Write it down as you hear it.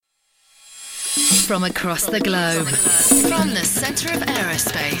From across the globe, from the centre of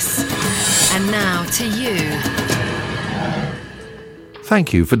aerospace. And now to you.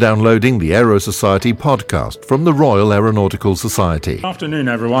 Thank you for downloading the Aero Society podcast from the Royal Aeronautical Society. Good afternoon,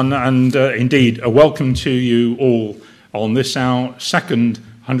 everyone, and indeed a welcome to you all on this, our second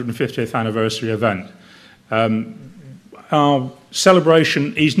 150th anniversary event. Our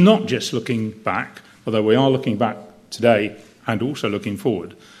celebration is not just looking back, although we are looking back today and also looking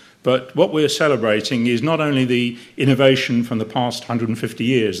forward. But what we're celebrating is not only the innovation from the past 150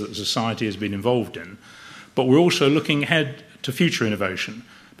 years that the Society has been involved in, but we're also looking ahead to future innovation,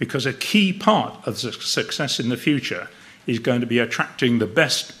 because a key part of the success in the future is going to be attracting the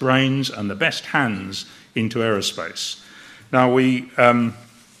best brains and the best hands into aerospace. Now, we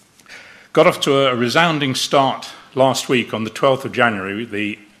got off to a resounding start last week on the 12th of January,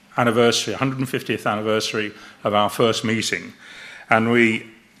 the anniversary, 150th anniversary of our first meeting. And we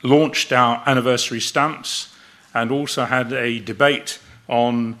launched our anniversary stamps and also had a debate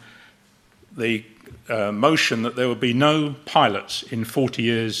on the motion that there would be no pilots in 40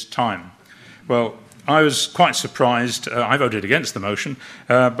 years' time. Well, I was quite surprised. I voted against the motion,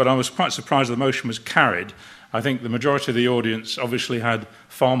 but I was quite surprised the motion was carried. I think the majority of the audience obviously had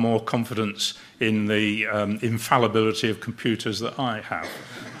far more confidence in the infallibility of computers that I have.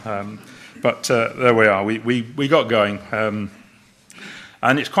 But there we are. We got going.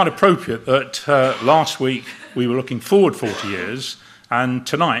 And it's quite appropriate that last week we were looking forward 40 years, and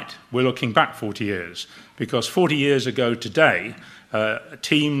tonight we're looking back 40 years. Because 40 years ago today,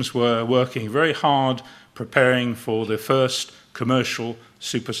 teams were working very hard preparing for the first commercial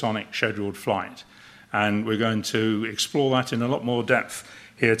supersonic scheduled flight. And we're going to explore that in a lot more depth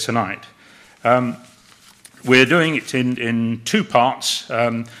here tonight. We're doing it in two parts.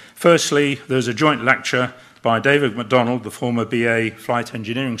 Firstly, there's a joint lecture by David McDonald, the former BA Flight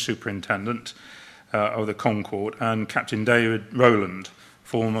Engineering Superintendent of the Concorde, and Captain David Rowland,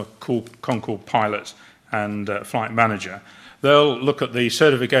 former Concorde pilot and flight manager. They'll look at the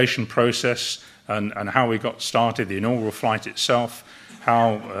certification process and how we got started, the inaugural flight itself,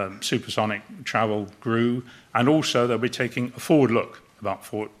 how supersonic travel grew, and also they'll be taking a forward look about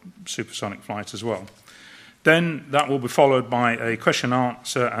supersonic flight as well. Then that will be followed by a question,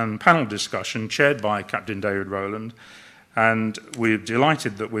 answer and panel discussion chaired by Captain David Rowland. And we're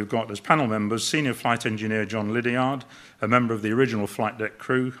delighted that we've got as panel members Senior Flight Engineer John Lydiard, a member of the original flight deck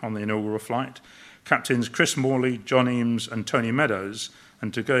crew on the inaugural flight, Captains Chris Morley, John Eames and Tony Meadows,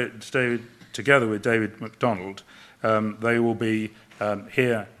 and together with David McDonald, they will be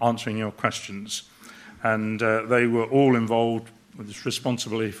here answering your questions. And they were all involved with this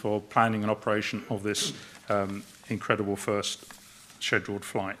responsibility for planning and operation of this incredible first scheduled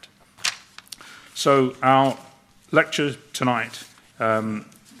flight. So our lecture tonight, the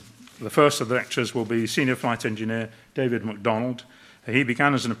first of the lectures will be Senior Flight Engineer David McDonald. He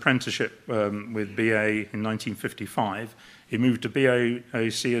began as an apprenticeship with BA in 1955. He moved to BAC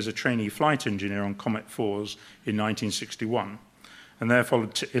as a trainee flight engineer on Comet 4s in 1961. And there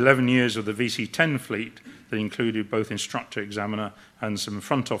followed 11 years of the VC-10 fleet that included both instructor, examiner, and some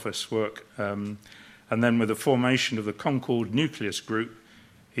front office work. And then with the formation of the Concorde Nucleus Group,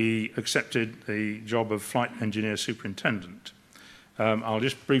 he accepted the job of Flight Engineer Superintendent. I'll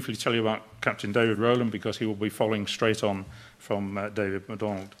just briefly tell you about Captain David Rowland because he will be following straight on from David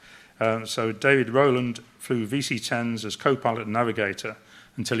McDonald. So David Rowland flew VC-10s as co-pilot and navigator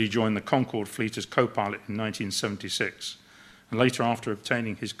until he joined the Concorde fleet as co-pilot in 1976. And later, after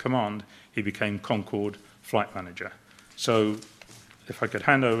obtaining his command, he became Concorde flight manager. So if I could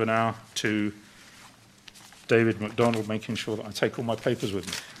hand over now to David McDonald, making sure that I take all my papers with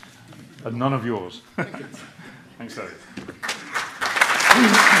me. And none of yours. Thanks, David.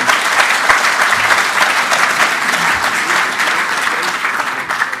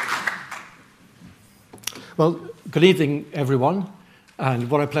 Well, good evening, everyone. And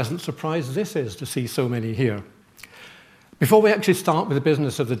what a pleasant surprise this is to see so many here. Before we actually start with the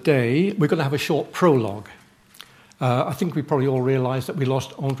business of the day, we're going to have a short prologue. I think we probably all realize that we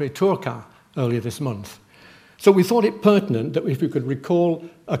lost André Turcat earlier this month. So we thought it pertinent that if we could recall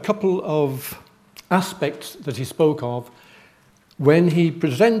a couple of aspects that he spoke of when he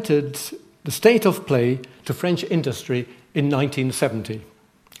presented the state of play to French industry in 1970.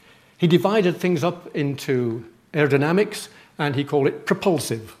 He divided things up into aerodynamics and he called it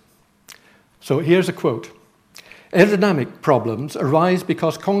propulsive. So here's a quote. Aerodynamic problems arise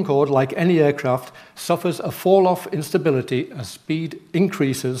because Concorde, like any aircraft, suffers a fall-off instability as speed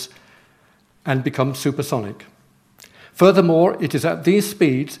increases and becomes supersonic. Furthermore, it is at these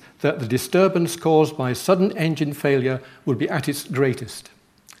speeds that the disturbance caused by sudden engine failure will be at its greatest.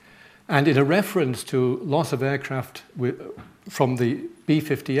 And in a reference to loss of aircraft from the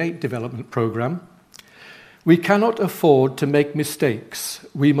B-58 development program, we cannot afford to make mistakes.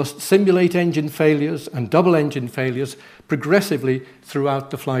 We must simulate engine failures and double engine failures progressively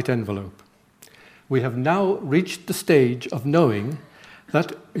throughout the flight envelope. We have now reached the stage of knowing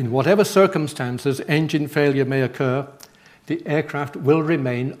that in whatever circumstances engine failure may occur, the aircraft will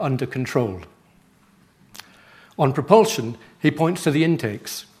remain under control. On propulsion, he points to the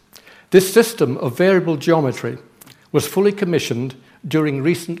intakes. This system of variable geometry was fully commissioned during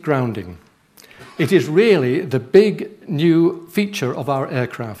recent grounding. It is really the big new feature of our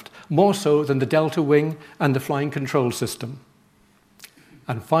aircraft, more so than the delta wing and the flying control system.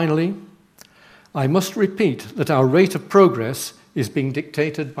 And finally, I must repeat that our rate of progress is being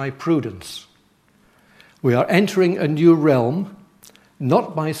dictated by prudence. We are entering a new realm,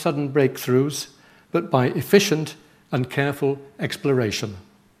 not by sudden breakthroughs, but by efficient and careful exploration.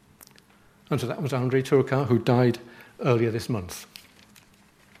 And so that was Andrei Turka, who died earlier this month.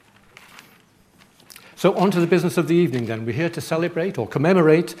 So on to the business of the evening then. We're here to celebrate or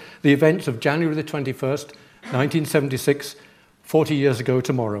commemorate the events of January the 21st, 1976, 40 years ago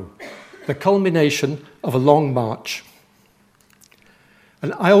tomorrow. The culmination of a long march.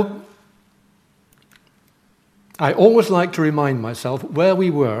 And I always like to remind myself where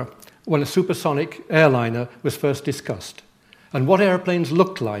we were when a supersonic airliner was first discussed and what airplanes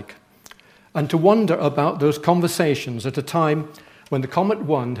looked like, and to wonder about those conversations at a time when the Comet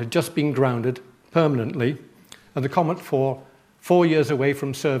 1 had just been grounded permanently and the Comet 4 years away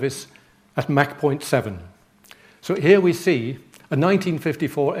from service at Mach 0.7. So here we see a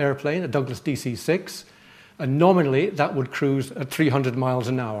 1954 airplane, a Douglas DC-6, and nominally that would cruise at 300 miles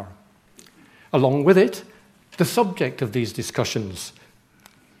an hour. Along with it, the subject of these discussions,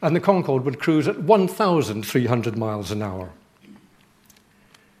 and the Concorde would cruise at 1,300 miles an hour.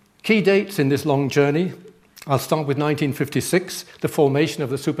 Key dates in this long journey, I'll start with 1956, the formation of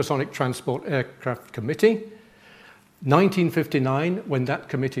the Supersonic Transport Aircraft Committee, 1959, when that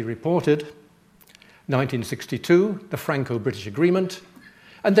committee reported, 1962, the Franco-British Agreement,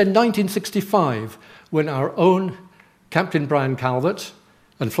 and then 1965, when our own Captain Brian Calvert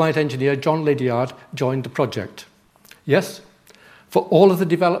and flight engineer John Lydiard joined the project. Yes, for all of the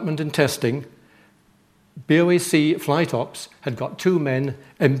development and testing, BOAC Flight Ops had got 2 men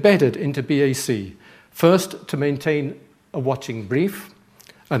embedded into BAC, first to maintain a watching brief,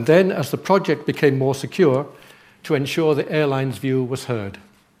 and then, as the project became more secure, to ensure the airline's view was heard.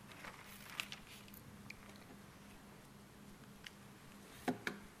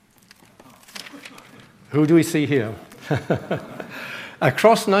 Who do we see here?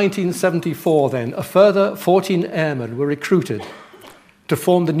 Across 1974, then, a further 14 airmen were recruited to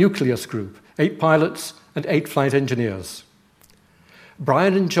form the nucleus group, 8 pilots and 8 flight engineers.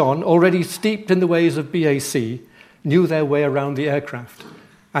 Brian and John, already steeped in the ways of BAC, knew their way around the aircraft,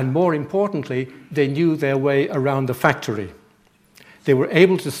 and more importantly, they knew their way around the factory. They were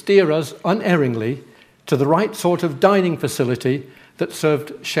able to steer us unerringly to the right sort of dining facility that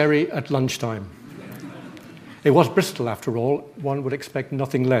served sherry at lunchtime. It was Bristol, after all. One would expect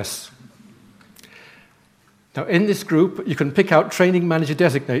nothing less. Now, in this group, you can pick out training manager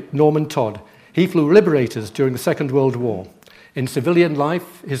designate Norman Todd. He flew Liberators during the Second World War. In civilian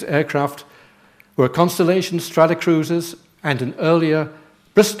life, his aircraft were Constellation Stratocruisers and an earlier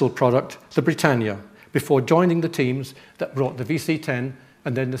Bristol product, the Britannia, before joining the teams that brought the VC-10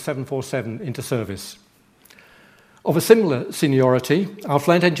 and then the 747 into service. Of a similar seniority, our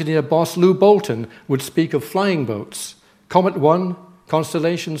flight engineer boss Lou Bolton would speak of flying boats, Comet 1,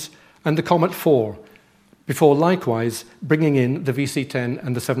 Constellations, and the Comet 4, before likewise bringing in the VC-10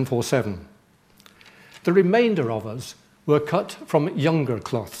 and the 747. The remainder of us were cut from younger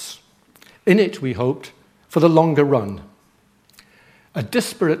cloths. In it, we hoped, for the longer run. A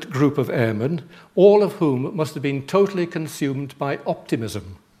disparate group of airmen, all of whom must have been totally consumed by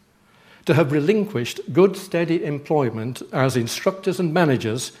optimism, to have relinquished good, steady employment as instructors and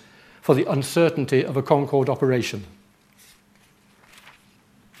managers for the uncertainty of a Concorde operation.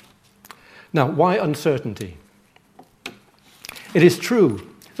 Now, why uncertainty? It is true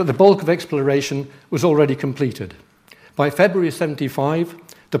that the bulk of exploration was already completed. By February 75,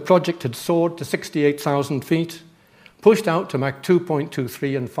 the project had soared to 68,000 feet, pushed out to Mach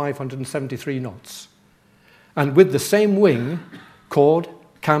 2.23 and 573 knots. And with the same wing, chord,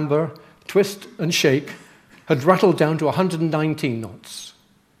 camber, twist and shake had rattled down to 119 knots.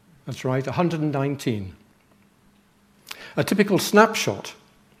 That's right, 119. A typical snapshot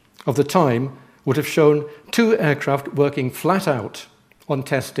of the time would have shown 2 aircraft working flat out on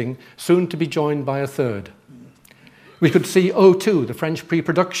testing, soon to be joined by a third. We could see O2, the French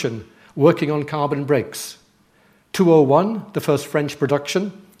pre-production, working on carbon brakes. 201, the first French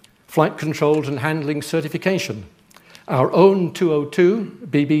production, flight controls and handling certification. Our own 202,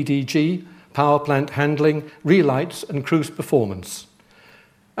 BBDG, power plant handling, relights and cruise performance.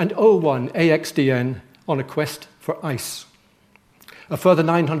 And 01, AXDN, on a quest for ice. A further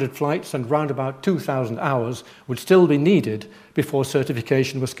 900 flights and round about 2,000 hours would still be needed before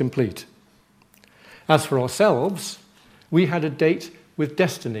certification was complete. As for ourselves, we had a date with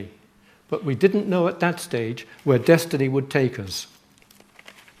destiny, but we didn't know at that stage where destiny would take us.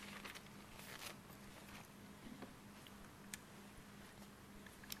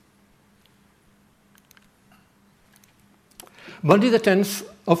 Monday the 10th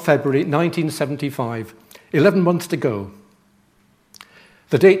of February 1975, 11 months to go.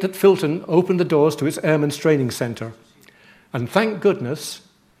 The date that Filton opened the doors to its Airmen's Training Centre. And thank goodness,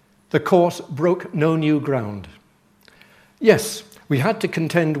 the course broke no new ground. Yes, we had to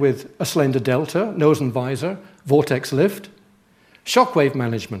contend with a slender delta, nose and visor, vortex lift, shockwave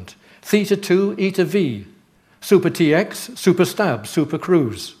management, theta 2, eta V, super TX, super stab, super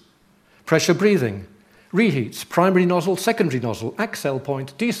cruise, pressure breathing, reheats, primary nozzle, secondary nozzle, accel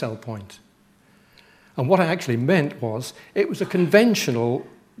point, decel point. And what I actually meant was it was a conventional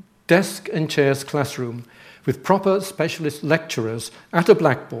desk and chairs classroom with proper specialist lecturers at a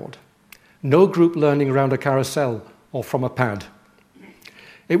blackboard, no group learning around a carousel or from a pad.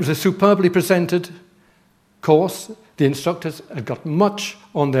 It was a superbly presented course. The instructors had got much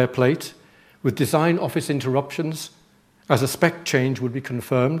on their plate with design office interruptions as a spec change would be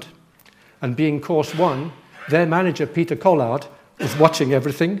confirmed. And being course one, their manager, Peter Collard, was watching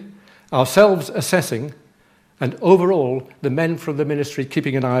everything, ourselves assessing, and overall, the men from the ministry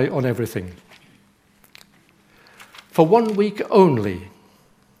keeping an eye on everything. For 1 week only,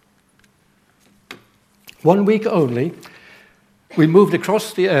 we moved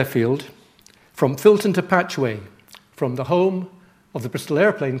across the airfield from Filton to Patchway, from the home of the Bristol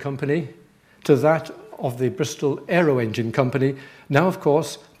Airplane Company to that of the Bristol Aero Engine Company, now, of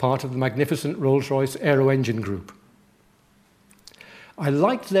course, part of the magnificent Rolls-Royce Aero Engine Group. I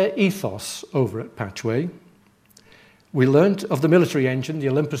liked their ethos over at Patchway. We learnt of the military engine, the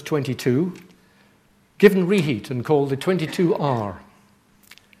Olympus 22, given reheat and called the 22R.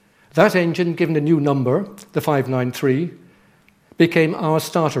 That engine, given a new number, the 593, became our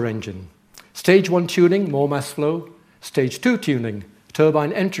starter engine. Stage 1 tuning, more mass flow. Stage 2 tuning,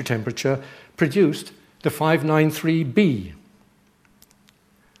 turbine entry temperature, produced the 593B.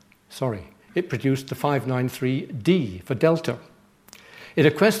 It produced the 593D for Delta. In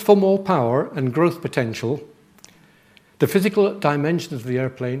a quest for more power and growth potential, the physical dimensions of the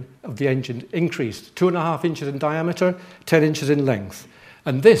airplane, of the engine, increased 2.5 inches in diameter, 10 inches in length.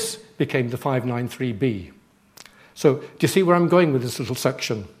 And this became the 593B. So, do you see where I'm going with this little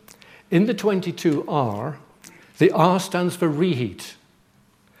section? In the 22R, the R stands for reheat.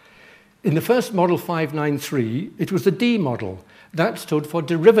 In the first model 593, it was the D model. That stood for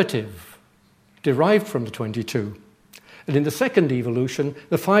derivative, derived from the 22. And in the second evolution,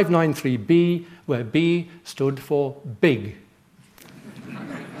 the 593B, where B stood for big.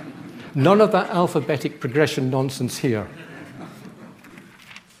 None of that alphabetic progression nonsense here.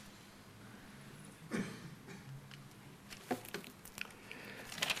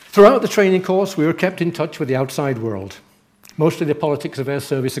 Throughout the training course, we were kept in touch with the outside world, mostly the politics of air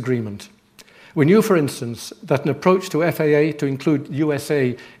service agreement. We knew, for instance, that an approach to FAA to include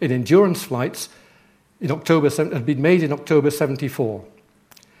USA in endurance flights had been made in October 74.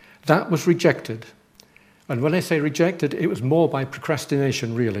 That was rejected. And when I say rejected, it was more by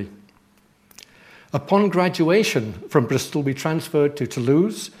procrastination, really. Upon graduation from Bristol, we transferred to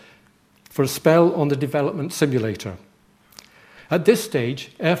Toulouse for a spell on the development simulator. At this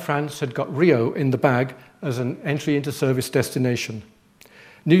stage, Air France had got Rio in the bag as an entry into service destination.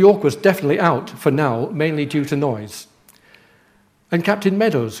 New York was definitely out for now, mainly due to noise. And Captain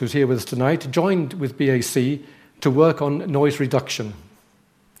Meadows, who's here with us tonight, joined with BAC to work on noise reduction.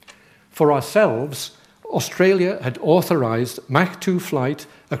 For ourselves, Australia had authorized Mach 2 flight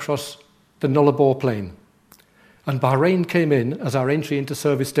across the Nullarbor Plain. And Bahrain came in as our entry into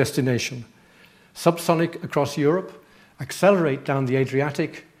service destination. Subsonic across Europe, accelerate down the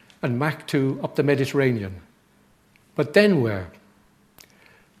Adriatic, and Mach 2 up the Mediterranean. But then where?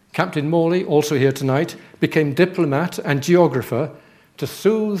 Captain Morley, also here tonight, became diplomat and geographer to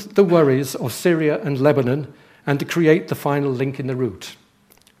soothe the worries of Syria and Lebanon and to create the final link in the route.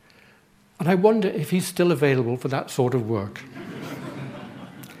 And I wonder if he's still available for that sort of work.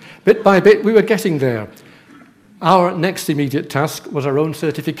 Bit by bit, we were getting there. Our next immediate task was our own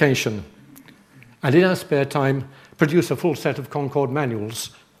certification. And in our spare time, produce a full set of Concorde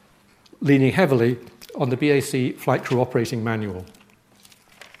manuals, leaning heavily on the BAC Flight Crew Operating Manual.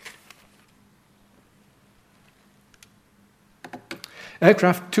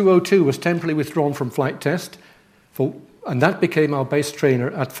 Aircraft 202 was temporarily withdrawn from flight test, and that became our base trainer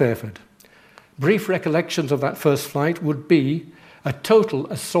at Fairford. Brief recollections of that first flight would be a total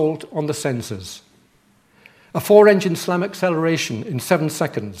assault on the sensors. A 4-engine slam acceleration in 7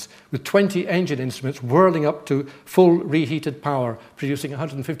 seconds, with 20 engine instruments whirling up to full reheated power, producing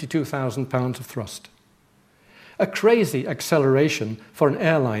 152,000 pounds of thrust. A crazy acceleration for an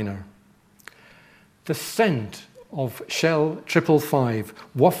airliner. The scent of Shell 555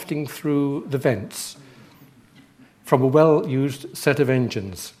 wafting through the vents from a well-used set of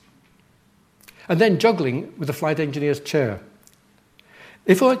engines. And then juggling with the flight engineer's chair.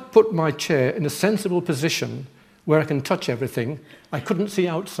 If I put my chair in a sensible position where I can touch everything, I couldn't see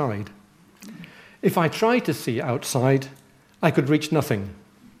outside. If I tried to see outside, I could reach nothing.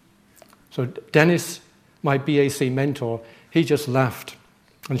 So Dennis, my BAC mentor, he just laughed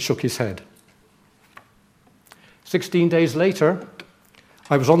and shook his head. 16 days later,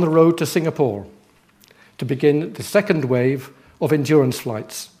 I was on the road to Singapore to begin the second wave of endurance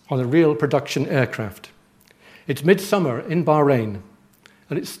flights on a real production aircraft. It's midsummer in Bahrain,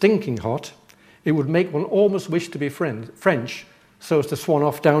 and it's stinking hot. It would make one almost wish to be French so as to swan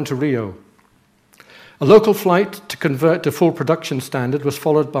off down to Rio. A local flight to convert to full production standard was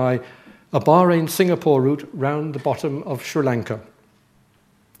followed by a Bahrain-Singapore route round the bottom of Sri Lanka.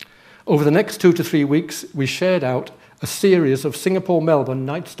 Over the next 2 to 3 weeks, we shared out a series of Singapore-Melbourne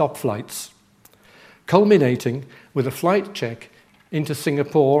night-stop flights, culminating with a flight check into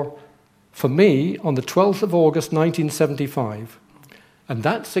Singapore for me on the 12th of August 1975. And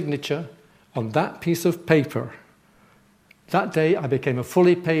that signature on that piece of paper, that day I became a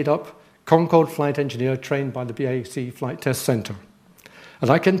fully paid-up Concorde flight engineer trained by the BAC Flight Test Centre. And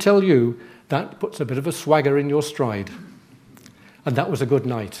I can tell you that puts a bit of a swagger in your stride. And that was a good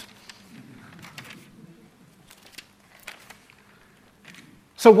night.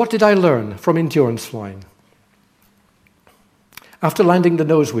 So what did I learn from endurance flying? After landing the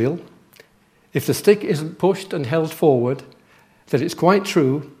nose wheel, if the stick isn't pushed and held forward, then it's quite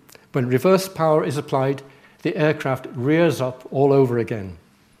true, when reverse power is applied, the aircraft rears up all over again.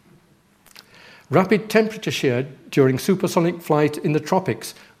 Rapid temperature shear during supersonic flight in the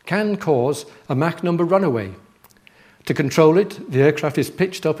tropics can cause a Mach number runaway. To control it, the aircraft is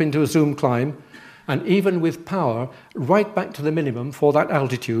pitched up into a zoom climb, and even with power right back to the minimum for that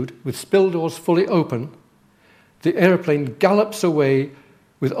altitude, with spill doors fully open, the airplane gallops away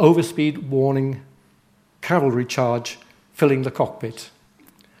with overspeed warning cavalry charge filling the cockpit.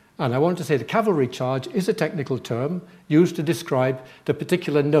 And I want to say the cavalry charge is a technical term used to describe the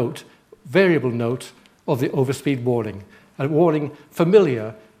particular note, variable note, of the overspeed warning, a warning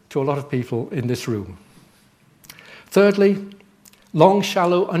familiar to a lot of people in this room. Thirdly, long,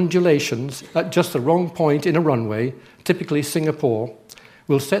 shallow undulations at just the wrong point in a runway, typically Singapore,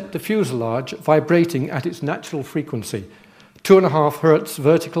 will set the fuselage vibrating at its natural frequency, 2.5 hertz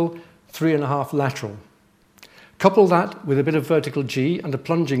vertical, 3.5 lateral. Couple that with a bit of vertical G and a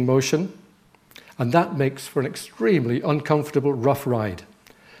plunging motion, and that makes for an extremely uncomfortable rough ride.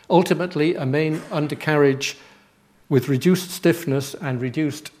 Ultimately, a main undercarriage with reduced stiffness and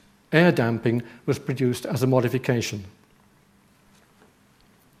reduced air damping was produced as a modification.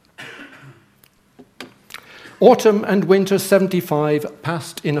 Autumn and winter 75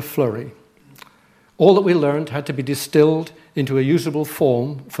 passed in a flurry. All that we learned had to be distilled into a usable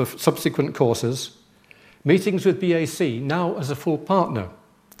form for subsequent courses. Meetings with BAC, now as a full partner,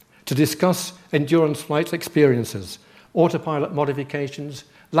 to discuss endurance flight experiences, autopilot modifications,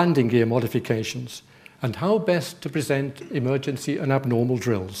 landing gear modifications, and how best to present emergency and abnormal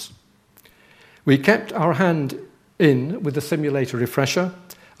drills. We kept our hand in with the simulator refresher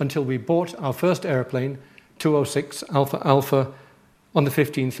until we bought our first airplane, 206 Alpha Alpha, on the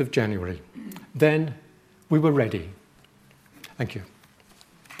 15th of January. Then we were ready. Thank you.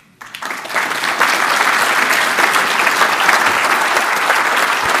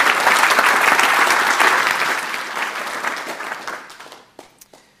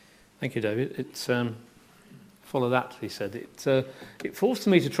 Thank you, David. It's follow that, he said. It forced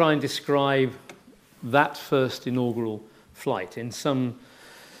me to try and describe that first inaugural flight in some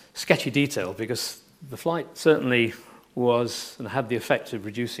sketchy detail, because the flight certainly was and had the effect of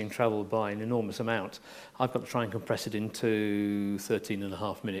reducing travel by an enormous amount. I've got to try and compress it into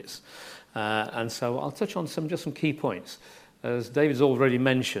 13.5 minutes. And so I'll touch on just some key points. As David's already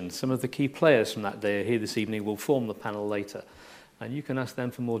mentioned, some of the key players from that day are here this evening. Will form the panel later. And you can ask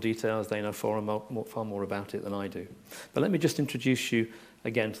them for more details. They know far more about it than I do. But let me just introduce you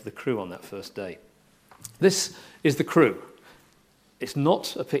again to the crew on that first day. This is the crew. It's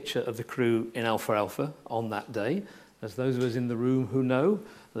not a picture of the crew in Alpha Alpha on that day. As those of us in the room who know,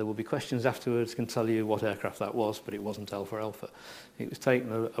 there will be questions afterwards can tell you what aircraft that was, but it wasn't Alpha Alpha. It was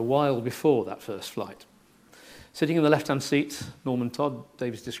taken a while before that first flight. Sitting in the left-hand seat, Norman Todd.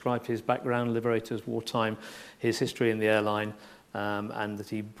 David's described his background, Liberators, wartime, his history in the airline, and that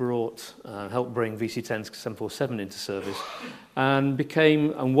he helped bring VC-10's 747 into service, and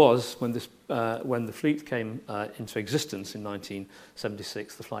became and was, when the fleet came into existence in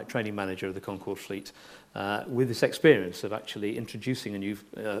 1976, the flight training manager of the Concorde fleet, with this experience of actually introducing a new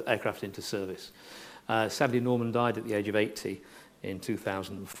aircraft into service. Sadly, Norman died at the age of 80 in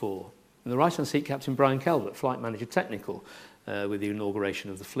 2004. In the right-hand seat, Captain Brian Calvert, flight manager technical, with the inauguration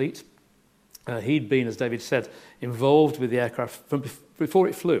of the fleet. He'd been, as David said, involved with the aircraft from before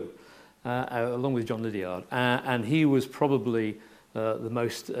it flew, along with John Lydiard, and he was probably the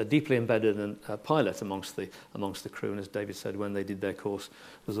most deeply embedded pilot amongst the crew. And as David said, when they did their course,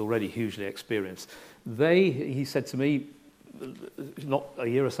 was already hugely experienced. He said to me, not a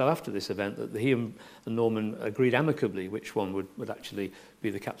year or so after this event, that he and Norman agreed amicably which one would actually be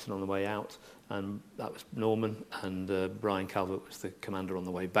the captain on the way out, and that was Norman, and Brian Calvert was the commander on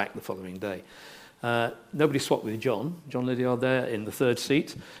the way back the following day. Nobody swapped with John Lydiard there in the third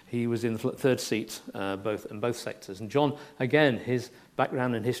seat. He was in the third seat in both sectors. And John, again, his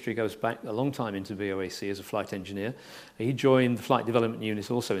background and history goes back a long time into BOAC as a flight engineer. He joined the Flight Development Unit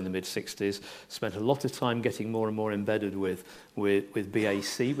also in the mid-60s, spent a lot of time getting more and more embedded with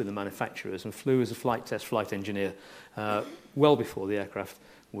BAC, with the manufacturers, and flew as a flight test flight engineer well before the aircraft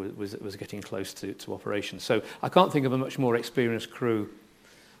was getting close to operation. So I can't think of a much more experienced crew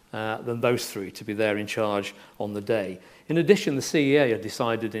than those three to be there in charge on the day. In addition, the CEA had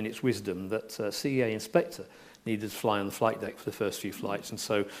decided in its wisdom that CEA inspector needed to fly on the flight deck for the first few flights, and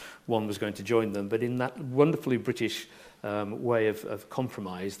so one was going to join them. But in that wonderfully British way of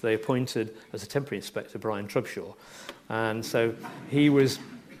compromise, they appointed as a temporary inspector Brian Trubshaw, and so he was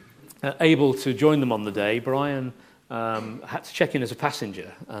able to join them on the day. Brian had to check in as a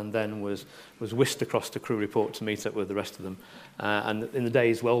passenger, and then was whisked across to crew report to meet up with the rest of them. And in the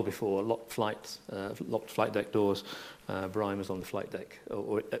days well before locked flight deck doors, Brian was on the flight deck,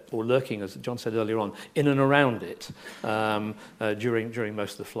 or lurking, as John said earlier on, in and around it during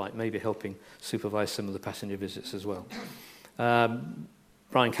most of the flight, maybe helping supervise some of the passenger visits as well.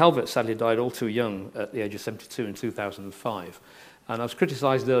 Brian Calvert sadly died all too young at the age of 72 in 2005. And I was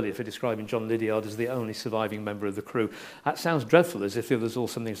criticised earlier for describing John Lydiard as the only surviving member of the crew. That sounds dreadful, as if there was all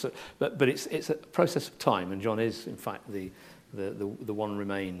something, but it's a process of time, and John is, in fact, the one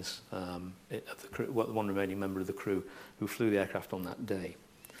remains of the crew, the one remaining member of the crew who flew the aircraft on that day.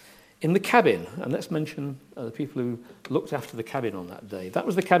 In the cabin, and let's mention the people who looked after the cabin on that day. That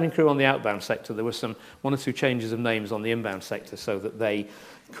was the cabin crew on the outbound sector. There were one or two changes of names on the inbound sector so that they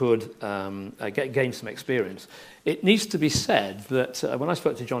could gain some experience. It needs to be said that when I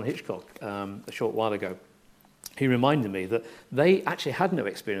spoke to John Hitchcock a short while ago, he reminded me that they actually had no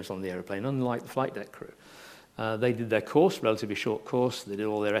experience on the aeroplane, unlike the flight deck crew. They did their course, relatively short course. They did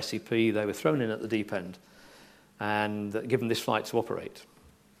all their SEP. They were thrown in at the deep end and given this flight to operate.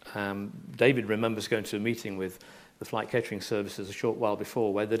 David remembers going to a meeting with the flight catering services a short while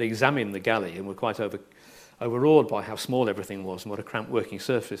before where they'd examined the galley and were quite overawed by how small everything was and what a cramped working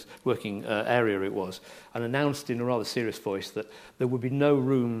area it was, and announced in a rather serious voice that there would be no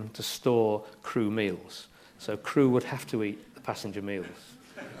room to store crew meals. So crew would have to eat the passenger meals.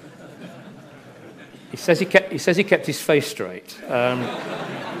 He says he kept his face straight. And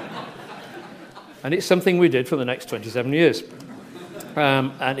it's something we did for the next 27 years.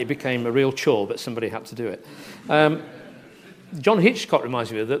 And it became a real chore, but somebody had to do it. John Hitchcock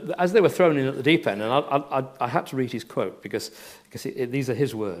reminds me that as they were thrown in at the deep end, and I had to read his quote because these are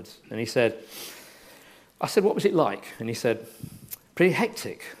his words. And he said, I said, what was it like? And he said, pretty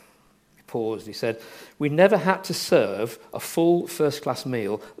hectic. He paused. He said, we never had to serve a full first-class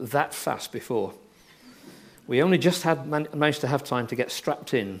meal that fast before. We only just had managed to have time to get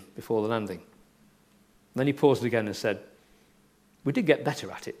strapped in before the landing. And then he paused again and said, we did get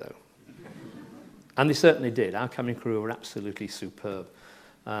better at it, though. And they certainly did. Our cabin crew were absolutely superb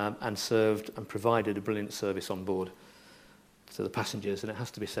and served and provided a brilliant service on board to the passengers, and it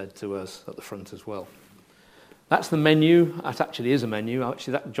has to be said to us at the front as well. That's the menu. That actually is a menu.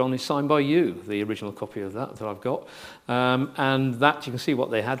 Actually, that, John, is signed by you, the original copy of that I've got. And that, you can see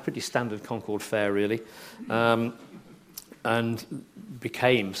what they had. Pretty standard Concorde fare, really. and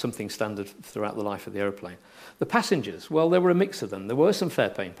became something standard throughout the life of the aeroplane. The passengers, well, there were a mix of them. There were some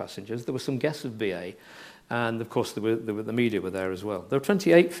fare-paying passengers, there were some guests of BA, and of course the media were there as well. There were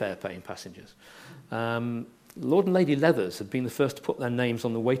 28 fare-paying passengers. Lord and Lady Leathers had been the first to put their names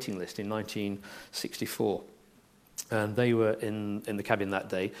on the waiting list in 1964. And they were in the cabin that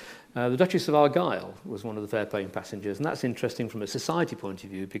day. The Duchess of Argyll was one of the fare-paying passengers, and that's interesting from a society point of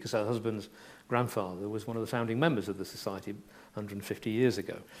view because her husband's grandfather was one of the founding members of the society 150 years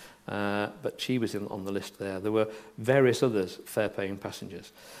ago. But she was on the list there. There were various others fare-paying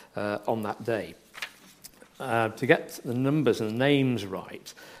passengers on that day. To get the numbers and the names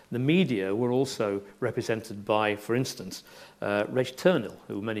right, the media were also represented by, for instance, Reg Turnell,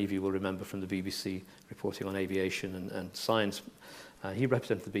 who many of you will remember from the BBC reporting on aviation and science. He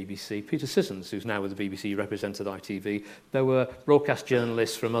represented the BBC. Peter Sissons, who's now with the BBC, represented ITV. There were broadcast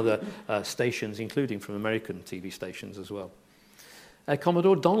journalists from other stations, including from American TV stations as well.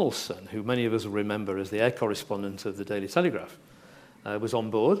 Commodore Donaldson, who many of us will remember as the air correspondent of the Daily Telegraph, was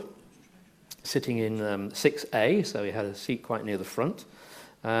on board, sitting in 6A, so he had a seat quite near the front.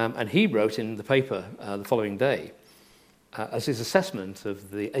 And he wrote in the paper the following day as his assessment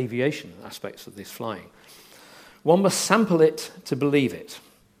of the aviation aspects of this flying. One must sample it to believe it,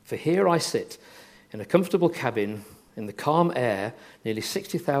 for here I sit in a comfortable cabin in the calm air, nearly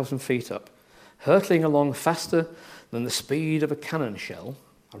 60,000 feet up, hurtling along faster than the speed of a cannon shell.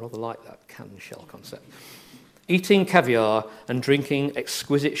 I rather like that cannon shell concept. Eating caviar and drinking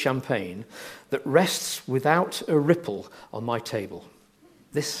exquisite champagne that rests without a ripple on my table.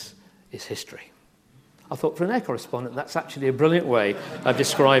 This is history. I thought for an air correspondent, that's actually a brilliant way of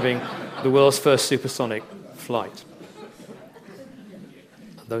describing the world's first supersonic flight.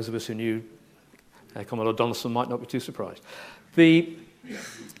 Those of us who knew Commodore Donaldson might not be too surprised. The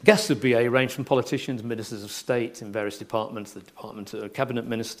guests of BA ranged from politicians, ministers of state in various departments, the department of cabinet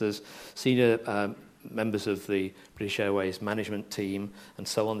ministers, senior members of the British Airways management team, and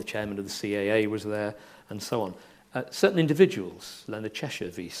so on. The chairman of the CAA was there, and so on. Certain individuals, Leonard Cheshire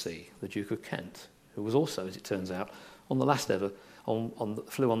VC, the Duke of Kent, who was also, as it turns out, on the last ever,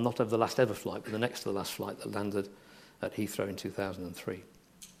 flew on not the last ever flight, but the next to the last flight that landed at Heathrow in 2003.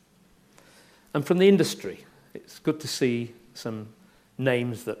 And from the industry, it's good to see some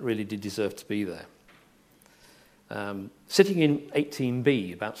names that really did deserve to be there. Sitting in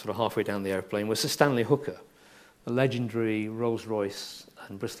 18B, about sort of halfway down the aeroplane, was Sir Stanley Hooker, the legendary Rolls-Royce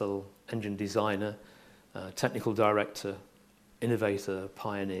and Bristol engine designer, technical director, innovator,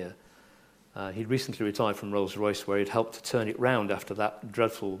 pioneer. He'd recently retired from Rolls-Royce, where he'd helped to turn it round after that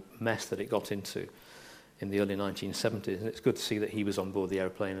dreadful mess that it got into in the early 1970s. And it's good to see that he was on board the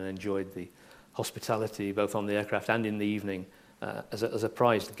aeroplane and enjoyed the hospitality, both on the aircraft and in the evening, as a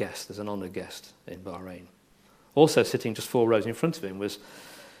prized guest, as an honoured guest in Bahrain. Also sitting just 4 rows in front of him was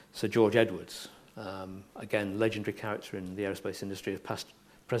Sir George Edwards, again, legendary character in the aerospace industry, past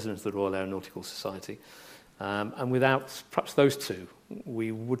president of the Royal Aeronautical Society. And without perhaps those two,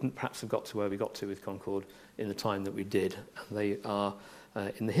 we wouldn't perhaps have got to where we got to with Concorde in the time that we did. And they are,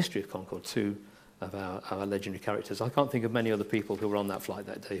 in the history of Concorde, two of our legendary characters. I can't think of many other people who were on that flight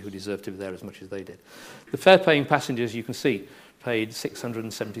that day who deserved to be there as much as they did. The fare-paying passengers, you can see, paid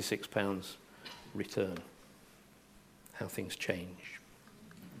 £676 return. How things change.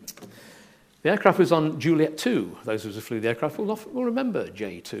 The aircraft was on Juliet 2. Those of us who flew the aircraft will remember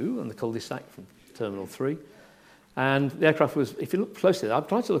J2 and the cul-de-sac from Terminal 3. And the aircraft was, if you look closely, I've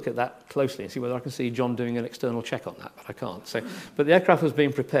tried to look at that closely and see whether I can see John doing an external check on that, but I can't. So, but the aircraft was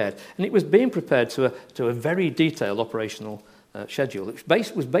being prepared, and it was being prepared to a very detailed operational schedule. It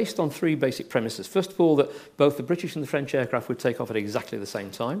was based on 3 basic premises. First of all, that both the British and the French aircraft would take off at exactly the same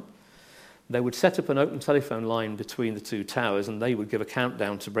time. They would set up an open telephone line between the 2 towers, and they would give a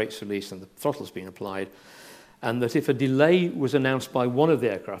countdown to brakes release and the throttles being applied. And that if a delay was announced by one of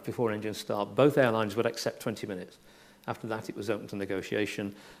the aircraft before engine start, both airlines would accept 20 minutes. After that, it was open to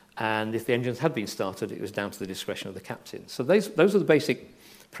negotiation. And if the engines had been started, it was down to the discretion of the captain. So those are the basic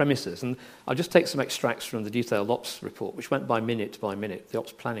premises. And I'll just take some extracts from the detailed ops report, which went by minute, the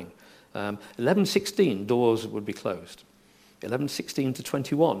ops planning. 11:16, doors would be closed. 11:16 to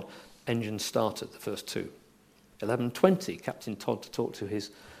 21, engines started, the first 2. 11:20, Captain Todd to talk to his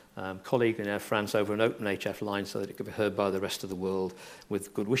colleague in Air France over an open HF line so that it could be heard by the rest of the world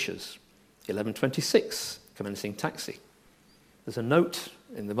with good wishes. 11:26, commencing taxi. There's a note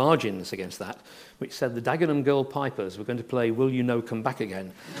in the margins against that which said the Dagenham Girl Pipers were going to play Will You Know Come Back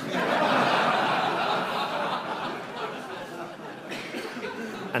Again.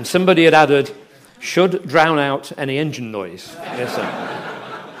 And somebody had added, should drown out any engine noise. Yes, sir.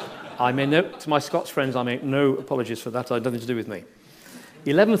 I may note to my Scots friends, I make no apologies for that. It had nothing to do with me.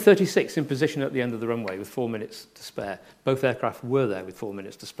 11:36 in position at the end of the runway with 4 minutes to spare. Both aircraft were there with 4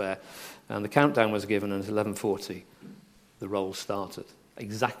 minutes to spare. And the countdown was given, and at 11:40, the roll started.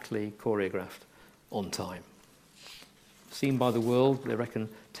 Exactly choreographed on time. Seen by the world, they reckon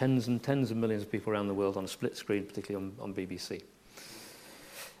tens and tens of millions of people around the world on a split screen, particularly on BBC.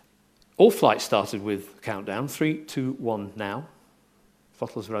 All flights started with countdown, 3, 2, 1 now.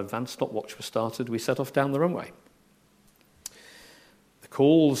 Throttles were advanced, stopwatch was started. We set off down the runway. The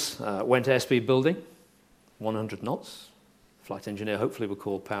calls went airspeed building, 100 knots. Flight engineer hopefully would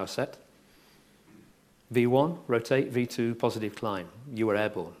call power set. V1, rotate, V2, positive climb. You were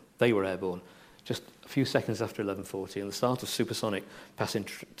airborne. They were airborne. Just a few seconds after 11:40, and the start of supersonic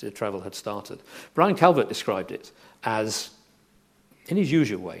passenger travel had started. Brian Calvert described it as, in his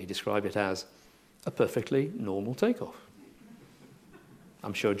usual way, he described it as a perfectly normal takeoff.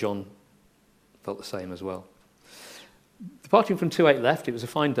 I'm sure John felt the same as well. Departing from 28 left, it was a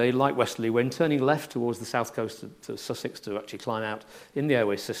fine day, light westerly wind, turning left towards the south coast to Sussex to actually climb out in the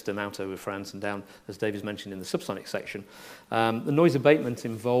airway system out over France and down, as David's mentioned, in the subsonic section. The noise abatement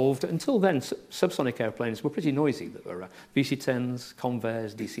involved, until then, subsonic airplanes were pretty noisy. That were VC-10s,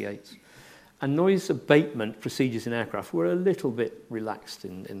 Convairs, DC-8s. And noise abatement procedures in aircraft were a little bit relaxed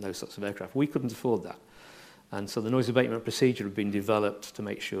in those sorts of aircraft. We couldn't afford that. And so the noise abatement procedure had been developed to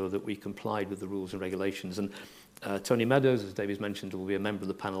make sure that we complied with the rules and regulations. And Tony Meadows, as David's mentioned, will be a member of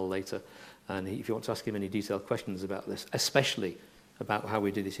the panel later. And if you want to ask him any detailed questions about this, especially about how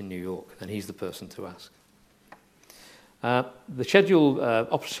we did it in New York, then he's the person to ask. The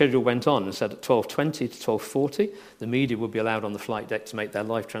schedule went on and said at 12:20 to 12:40, the media would be allowed on the flight deck to make their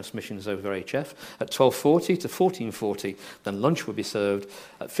live transmissions over HF. At 12:40 to 14:40, then lunch would be served.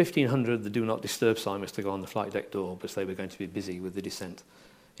 At 1500, the do not disturb sign was to go on the flight deck door because they were going to be busy with the descent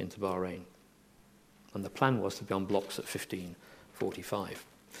into Bahrain. And the plan was to be on blocks at 15:45.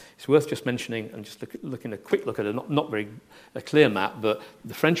 It's worth just mentioning, and just looking a quick look at a not very clear map, but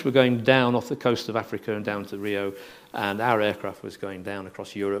the French were going down off the coast of Africa and down to Rio, and our aircraft was going down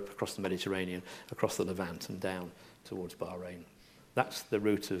across Europe, across the Mediterranean, across the Levant, and down towards Bahrain. That's the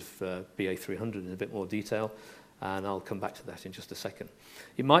route of BA300 in a bit more detail, and I'll come back to that in just a second.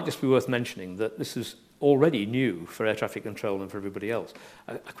 It might just be worth mentioning that this is already new for air traffic control and for everybody else.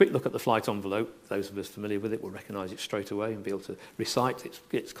 A quick look at the flight envelope, those of us familiar with it will recognise it straight away and be able to recite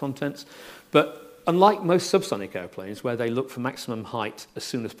its contents. But unlike most subsonic airplanes, where they look for maximum height as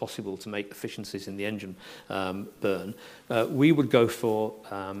soon as possible to make efficiencies in the engine burn, we would go for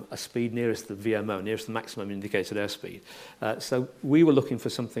a speed nearest the VMO, nearest the maximum indicated airspeed. So we were looking for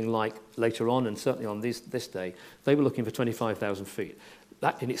something like, later on, and certainly on this day, they were looking for 25,000 feet.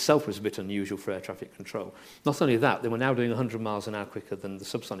 That in itself was a bit unusual for air traffic control. Not only that, they were now doing 100 miles an hour quicker than the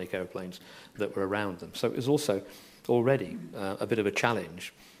subsonic airplanes that were around them. So it was also already a bit of a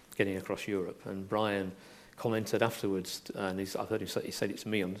challenge getting across Europe. And Brian commented afterwards, and I've heard him say, he said it to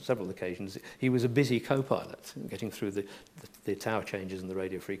me on several occasions, he was a busy co-pilot getting through the tower changes and the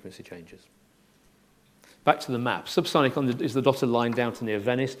radio frequency changes. Back to the map. Subsonic is the dotted line down to near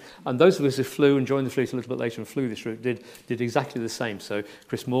Venice. And those of us who flew and joined the fleet a little bit later and flew this route did exactly the same. So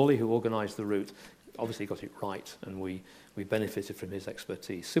Chris Morley, who organised the route, obviously got it right, and we benefited from his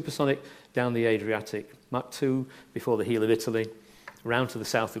expertise. Supersonic down the Adriatic, Mach 2 before the heel of Italy, round to the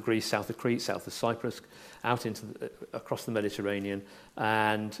south of Greece, south of Crete, south of Cyprus, out into across the Mediterranean,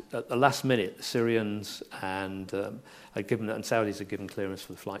 and at the last minute, the Syrians and Saudis had given clearance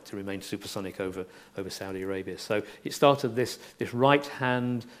for the flight to remain supersonic over Saudi Arabia. So it started this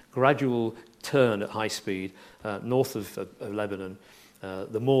right-hand gradual turn at high speed north of Lebanon.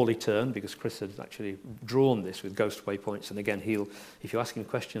 The Morley turn, because Chris had actually drawn this with ghost waypoints, and again, if you ask him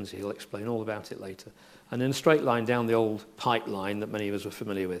questions, he'll explain all about it later. And in a straight line down the old pipeline that many of us were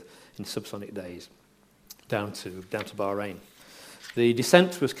familiar with in subsonic days, down to Bahrain. The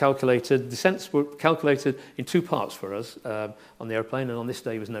descents were calculated in two parts for us on the airplane, and on this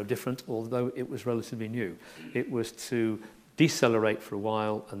day was no different, although it was relatively new. It was to decelerate for a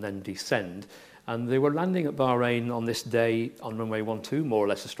while and then descend. And they were landing at Bahrain on this day on runway 12, more or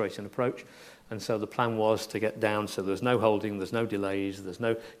less a straight-in approach. And so the plan was to get down, so there's no holding, there's no delays,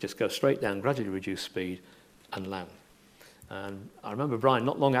 just go straight down, gradually reduce speed, and land. And I remember Brian,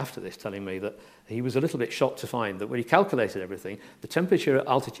 not long after this, telling me that he was a little bit shocked to find that when he calculated everything, the temperature at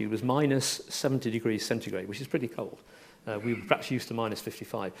altitude was minus 70 degrees centigrade, which is pretty cold. We were perhaps used to minus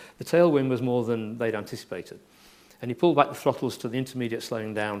 55. The tailwind was more than they'd anticipated. And he pulled back the throttles to the intermediate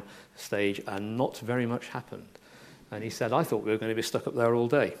slowing down stage, and not very much happened. And he said, I thought we were going to be stuck up there all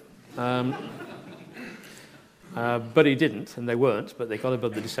day. But he didn't, and they weren't, but they got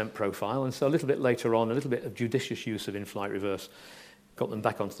above the descent profile. And so a little bit later on, a little bit of judicious use of in-flight reverse got them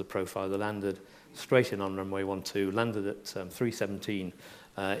back onto the profile. They landed straight in on runway 12, landed at 3:17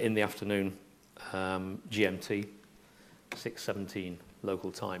 in the afternoon GMT, 6:17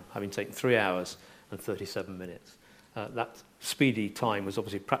 local time, having taken 3 hours and 37 minutes. That speedy time was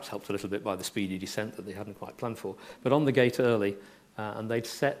obviously perhaps helped a little bit by the speedy descent that they hadn't quite planned for. But on the gate early, and they'd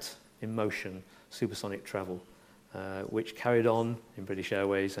set in motion supersonic travel, which carried on in British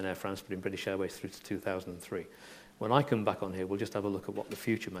Airways and Air France, but in British Airways through to 2003. When I come back on here, we'll just have a look at what the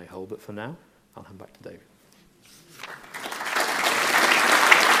future may hold. But for now, I'll hand back to David.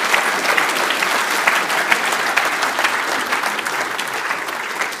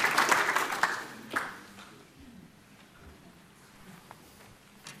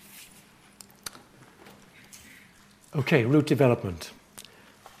 Okay, route development.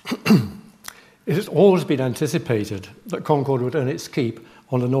 It has always been anticipated that Concorde would earn its keep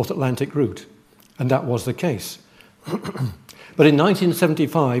on the North Atlantic route, and that was the case. But in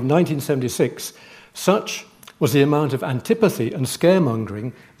 1975, 1976, such was the amount of antipathy and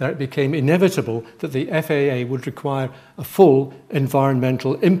scaremongering that it became inevitable that the FAA would require a full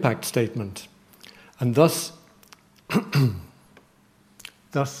environmental impact statement. And thus, we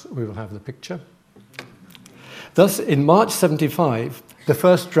will have the picture. Thus, in March 75, the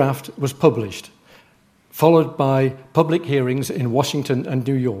first draft was published, followed by public hearings in Washington and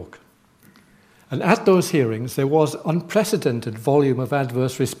New York. And at those hearings, there was unprecedented volume of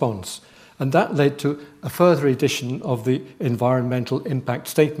adverse response, and that led to a further edition of the environmental impact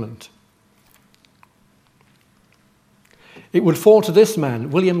statement. It would fall to this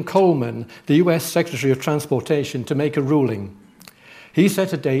man, William Coleman, the US Secretary of Transportation, to make a ruling. He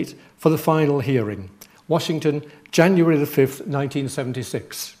set a date for the final hearing, Washington, January the 5th,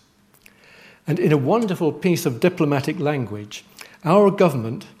 1976. And in a wonderful piece of diplomatic language, our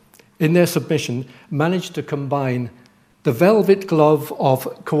government, in their submission, managed to combine the velvet glove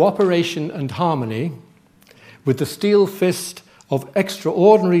of cooperation and harmony with the steel fist of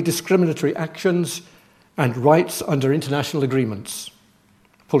extraordinary discriminatory actions and rights under international agreements.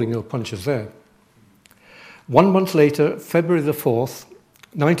 Pulling no punches there. 1 month later, February the 4th,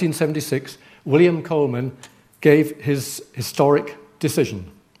 1976, William Coleman gave his historic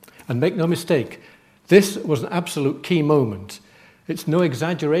decision. And make no mistake, this was an absolute key moment. It's no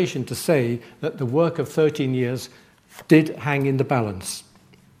exaggeration to say that the work of 13 years did hang in the balance.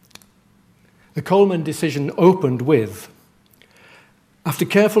 The Coleman decision opened with, "After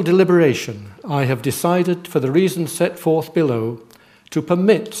careful deliberation, I have decided, for the reasons set forth below, to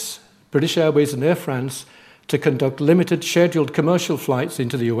permit British Airways and Air France to conduct limited scheduled commercial flights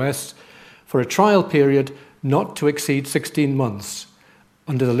into the US for a trial period not to exceed 16 months,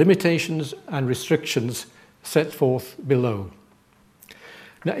 under the limitations and restrictions set forth below."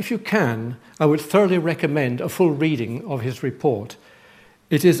 Now, if you can, I would thoroughly recommend a full reading of his report.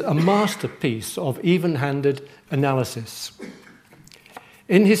 It is a masterpiece of even-handed analysis.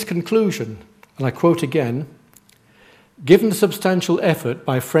 In his conclusion, and I quote again, "Given the substantial effort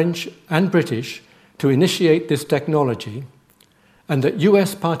by French and British to initiate this technology, and that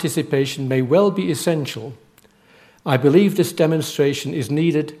US participation may well be essential, I believe this demonstration is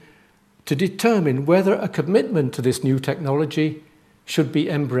needed to determine whether a commitment to this new technology should be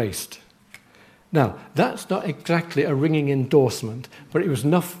embraced." Now, that's not exactly a ringing endorsement, but it was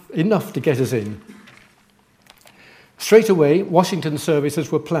enough to get us in. Straight away, Washington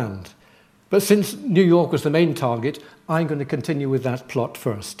services were planned. But since New York was the main target, I'm going to continue with that plot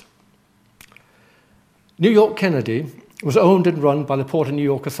first. New York Kennedy was owned and run by the Port of New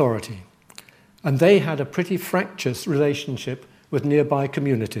York Authority, and they had a pretty fractious relationship with nearby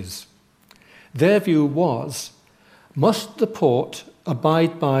communities. Their view was, must the port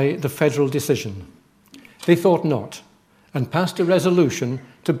abide by the federal decision? They thought not, and passed a resolution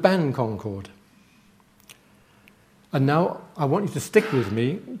to ban Concorde. And now I want you to stick with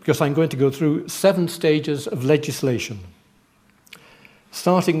me, because I'm going to go through 7 stages of legislation.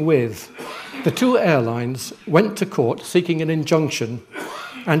 Starting with, the 2 airlines went to court seeking an injunction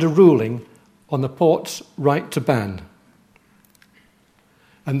and a ruling on the port's right to ban.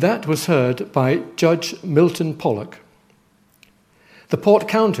 And that was heard by Judge Milton Pollock. The port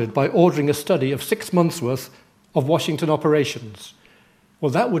countered by ordering a study of 6 months' worth of Washington operations.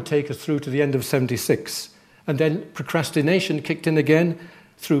 Well, that would take us through to the end of 76, and then procrastination kicked in again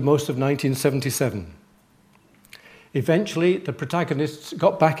through most of 1977. Eventually, the protagonists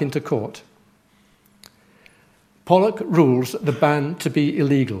got back into court. Pollock rules the ban to be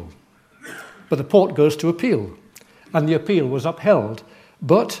illegal, but the port goes to appeal, and the appeal was upheld.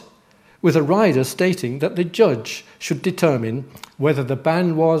 But with a rider stating that the judge should determine whether the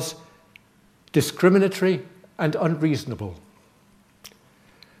ban was discriminatory and unreasonable.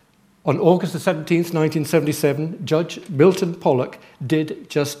 On August the 17th, 1977, Judge Milton Pollock did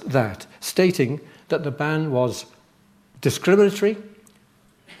just that, stating that the ban was discriminatory,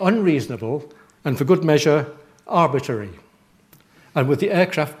 unreasonable, and for good measure, arbitrary, and with the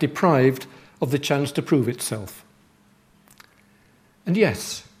aircraft deprived of the chance to prove itself. And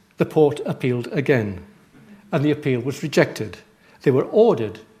yes, the port appealed again, and the appeal was rejected. They were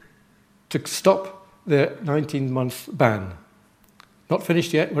ordered to stop their 19-month ban. Not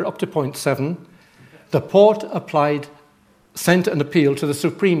finished yet, we're up to point 7. The port sent an appeal to the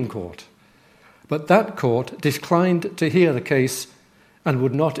Supreme Court, but that court declined to hear the case and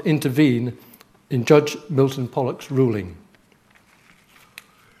would not intervene in Judge Milton Pollock's ruling.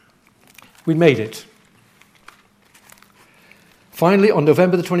 We made it. Finally, on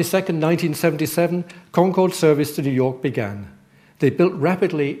November the 22nd, 1977, Concorde service to New York began. They built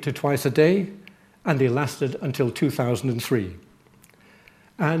rapidly to twice a day, and they lasted until 2003.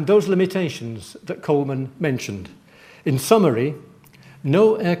 And those limitations that Coleman mentioned. In summary,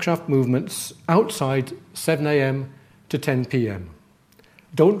 no aircraft movements outside 7 a.m. to 10 p.m.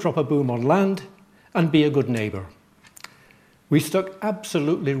 Don't drop a boom on land, and be a good neighbour. We stuck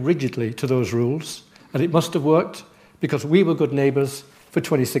absolutely rigidly to those rules, and it must have worked because we were good neighbours for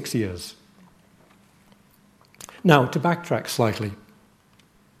 26 years. Now, to backtrack slightly.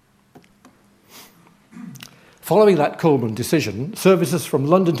 Following that Coleman decision, services from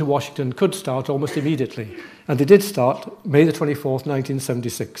London to Washington could start almost immediately, and they did start May the 24th,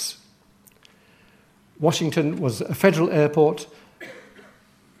 1976. Washington was a federal airport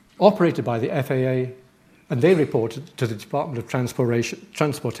operated by the FAA, and they reported to the Department of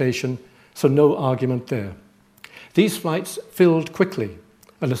Transportation, so no argument there. These flights filled quickly,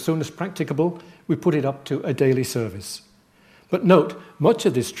 and as soon as practicable, we put it up to a daily service. But note, much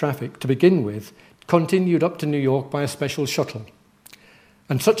of this traffic, to begin with, continued up to New York by a special shuttle.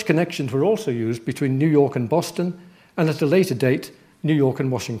 And such connections were also used between New York and Boston, and at a later date, New York and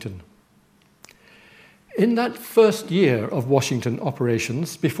Washington. In that first year of Washington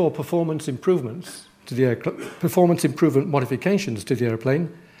operations, before performance improvement modifications to the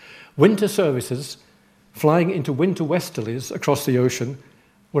airplane, winter services flying into winter westerlies across the ocean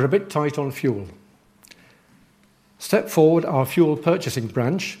were a bit tight on fuel. Step forward our fuel purchasing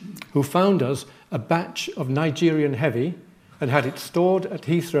branch, who found us a batch of Nigerian heavy and had it stored at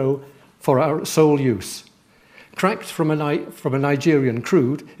Heathrow for our sole use. Cracked from a Nigerian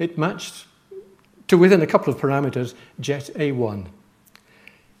crude, it matched to within a couple of parameters Jet A1.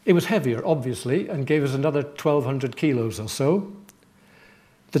 It was heavier, obviously, and gave us another 1,200 kilos or so.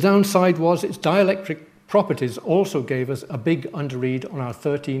 The downside was its dielectric properties also gave us a big underread on our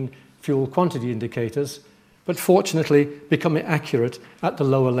 13 fuel quantity indicators, but fortunately becoming accurate at the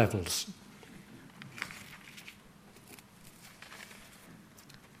lower levels.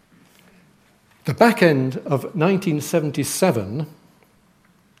 The back end of 1977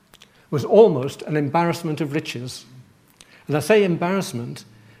 was almost an embarrassment of riches. And I say embarrassment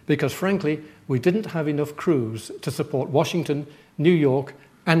because, frankly, we didn't have enough crews to support Washington, New York,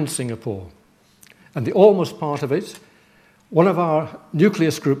 and Singapore. And the almost part of it, one of our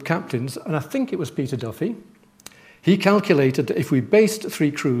nucleus group captains, and I think it was Peter Duffy, he calculated that if we based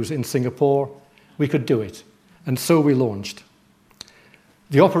 3 crews in Singapore, we could do it. And so we launched.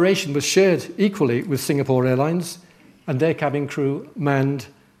 The operation was shared equally with Singapore Airlines, and their cabin crew manned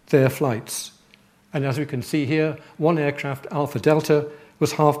their flights. And as we can see here, one aircraft, Alpha Delta,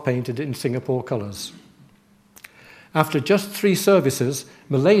 was half-painted in Singapore colours. After just 3 services,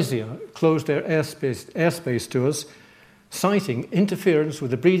 Malaysia closed their airspace to us, citing interference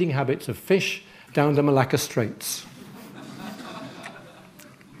with the breeding habits of fish down the Malacca Straits.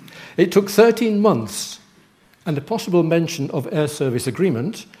 It took 13 months and a possible mention of air service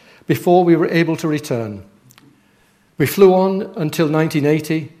agreement before we were able to return. We flew on until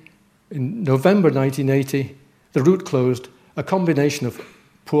 1980. In November 1980, the route closed, a combination of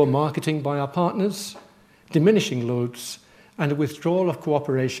poor marketing by our partners, diminishing loads, and a withdrawal of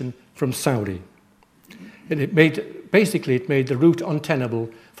cooperation from Saudi. And it made the route untenable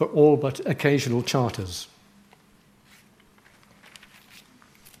for all but occasional charters.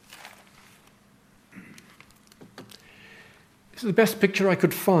 This is the best picture I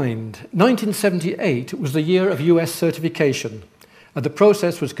could find. 1978 was the year of US certification, and the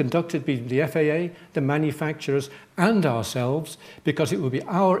process was conducted between the FAA, the manufacturers, and ourselves, because it would be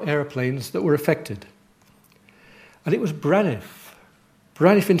our airplanes that were affected. And it was Braniff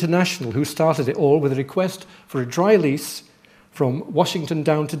International, who started it all with a request for a dry lease from Washington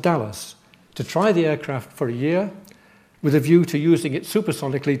down to Dallas to try the aircraft for a year with a view to using it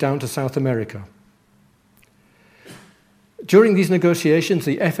supersonically down to South America. During these negotiations,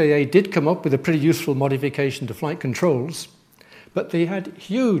 the FAA did come up with a pretty useful modification to flight controls, but they had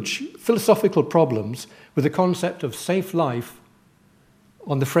huge philosophical problems with the concept of safe life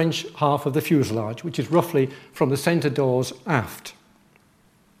on the French half of the fuselage, which is roughly from the center doors aft.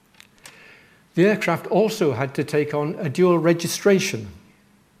 The aircraft also had to take on a dual registration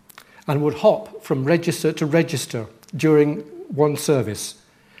and would hop from register to register during one service.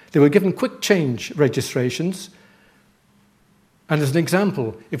 They were given quick change registrations. And as an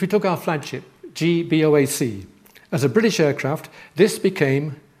example, if we took our flagship, GBOAC, as a British aircraft, this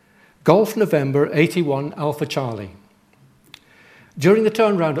became Golf November 81 Alpha Charlie. During the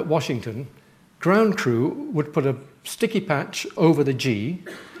turnaround at Washington, ground crew would put a sticky patch over the G,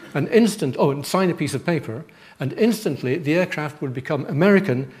 and sign a piece of paper, and instantly the aircraft would become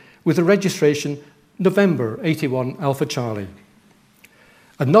American with the registration November 81 Alpha Charlie.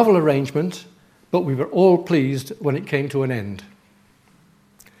 A novel arrangement, but we were all pleased when it came to an end.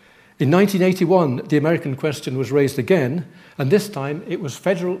 In 1981, the American question was raised again, and this time it was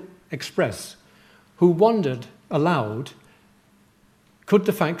Federal Express who wondered aloud, could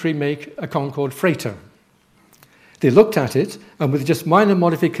the factory make a Concorde freighter? They looked at it, and with just minor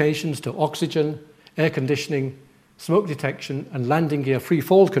modifications to oxygen, air conditioning, smoke detection, and landing gear free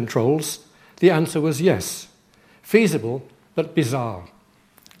fall controls, the answer was yes. Feasible, but bizarre.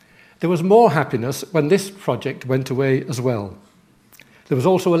 There was more happiness when this project went away as well. There was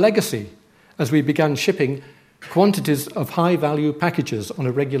also a legacy as we began shipping quantities of high-value packages on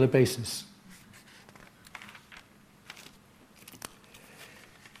a regular basis.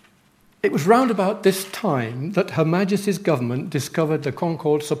 It was round about this time that Her Majesty's government discovered the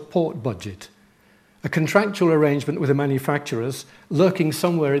Concorde support budget, a contractual arrangement with the manufacturers lurking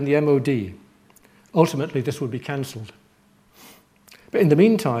somewhere in the MOD. Ultimately, this would be cancelled. But in the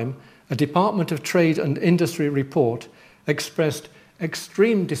meantime, a Department of Trade and Industry report expressed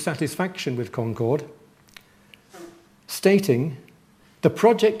extreme dissatisfaction with Concorde, stating, the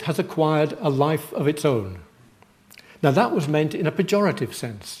project has acquired a life of its own. Now, that was meant in a pejorative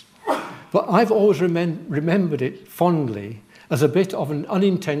sense. But I've always remembered it fondly as a bit of an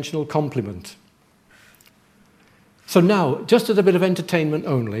unintentional compliment. So now, just as a bit of entertainment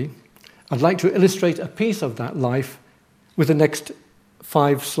only, I'd like to illustrate a piece of that life with the next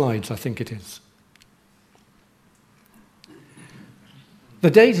 5 slides, I think it is. The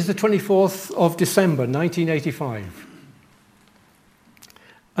date is the 24th of December, 1985.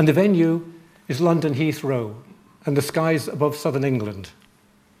 And the venue is London Heathrow and the skies above southern England.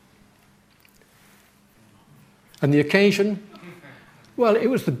 And the occasion, well, it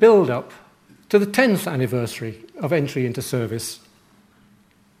was the build-up to the 10th anniversary of entry into service.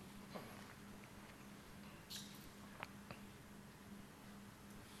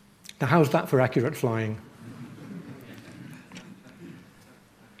 Now, how's that for accurate flying?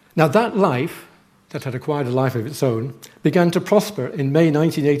 Now, that life, that had acquired a life of its own, began to prosper in May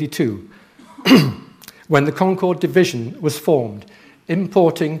 1982, when the Concorde division was formed,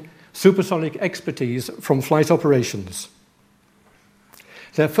 importing supersonic expertise from flight operations.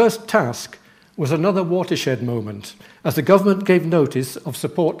 Their first task was another watershed moment, as the government gave notice of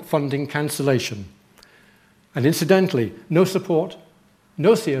support funding cancellation. And incidentally, no support,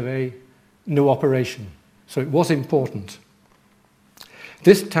 no CFA, no operation. So it was important.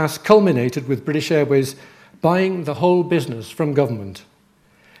 This task culminated with British Airways buying the whole business from government.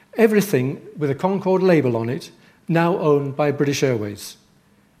 Everything with a Concorde label on it, now owned by British Airways,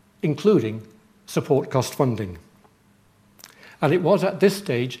 including support cost funding. And it was at this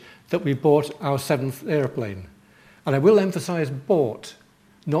stage that we bought our 7th airplane. And I will emphasize bought,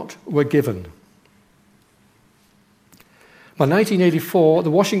 not were given. By 1984,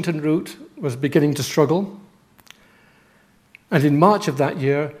 the Washington route was beginning to struggle. And in March of that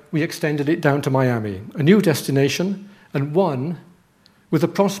year, we extended it down to Miami, a new destination, and one with the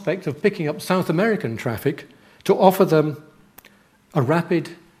prospect of picking up South American traffic to offer them a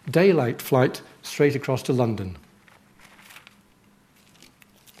rapid daylight flight straight across to London.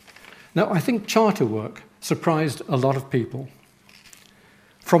 Now, I think charter work surprised a lot of people.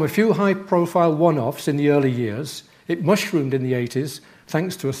 From a few high-profile one-offs in the early years, it mushroomed in the 80s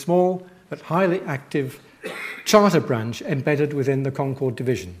thanks to a small but highly active charter branch embedded within the Concorde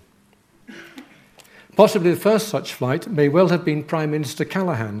division. Possibly the first such flight may well have been Prime Minister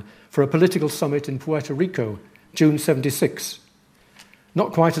Callaghan for a political summit in Puerto Rico, June 76.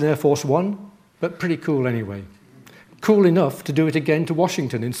 Not quite an Air Force One, but pretty cool anyway. Cool enough to do it again to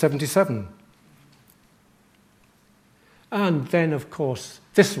Washington in 77. And then, of course,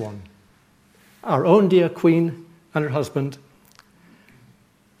 this one, our own dear Queen and her husband,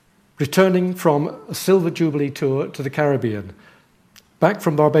 returning from a Silver Jubilee tour to the Caribbean, back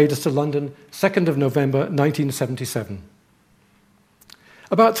from Barbados to London, 2nd of November 1977.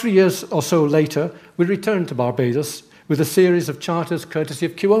 About 3 years or so later, we returned to Barbados with a series of charters courtesy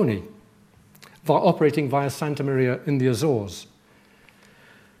of Kioni, operating via Santa Maria in the Azores.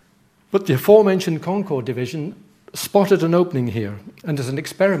 But the aforementioned Concorde division spotted an opening here, and as an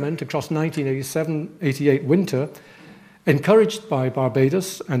experiment across 1987-88 winter, encouraged by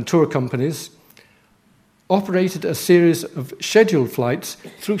Barbados and tour companies, operated a series of scheduled flights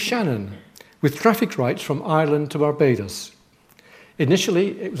through Shannon with traffic rights from Ireland to Barbados.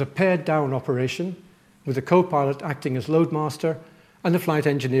 Initially, it was a pared-down operation with a co-pilot acting as loadmaster and a flight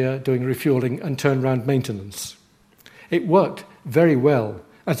engineer doing refueling and turnaround maintenance. It worked very well,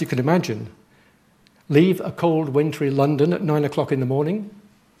 as you can imagine. Leave a cold, wintry London at 9 o'clock in the morning,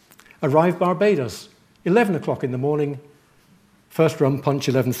 arrive Barbados, 11 o'clock in the morning, first rum punch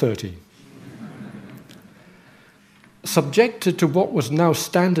 11:30. Subjected to what was now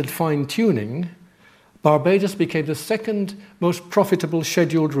standard fine-tuning, Barbados became the second most profitable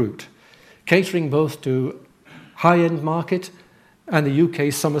scheduled route, catering both to high-end market and the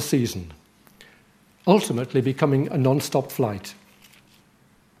UK summer season, ultimately becoming a non-stop flight.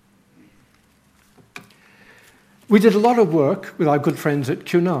 We did a lot of work with our good friends at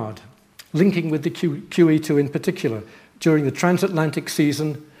Cunard, linking with the QE2 in particular, during the transatlantic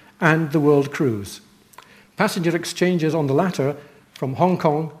season and the world cruise. Passenger exchanges on the latter from Hong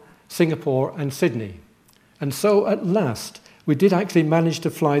Kong, Singapore and Sydney. And so at last, we did actually manage to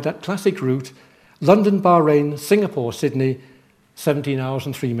fly that classic route, London, Bahrain, Singapore, Sydney, 17 hours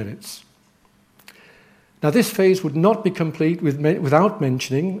and 3 minutes. Now this phase would not be complete without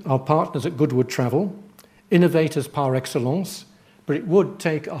mentioning our partners at Goodwood Travel, innovators par excellence, but it would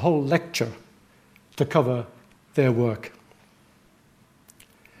take a whole lecture to cover their work.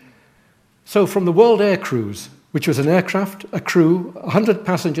 So from the World Air Cruise, which was an aircraft, a crew, 100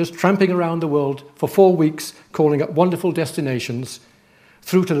 passengers tramping around the world for 4 weeks, calling at wonderful destinations,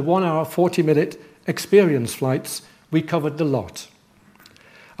 through to the 1 hour, 40-minute experience flights, we covered the lot.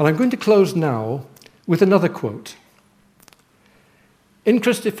 And I'm going to close now with another quote. In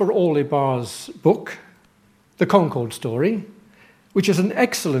Christopher Orleybar's book, The Concorde Story, which is an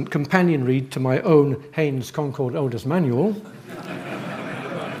excellent companion read to my own Haynes Concorde Owner's Manual,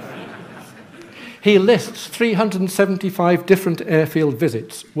 he lists 375 different airfield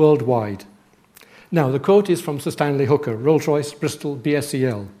visits worldwide. Now, the quote is from Sir Stanley Hooker, Rolls-Royce, Bristol,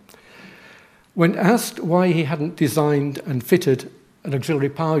 BSEL. When asked why he hadn't designed and fitted an auxiliary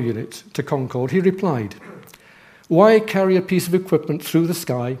power unit to Concorde, he replied, "Why carry a piece of equipment through the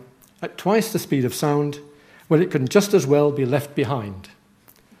sky at twice the speed of sound when it can just as well be left behind?"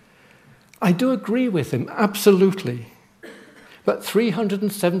 I do agree with him, absolutely. But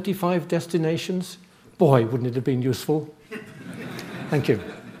 375 destinations, boy, wouldn't it have been useful? Thank you.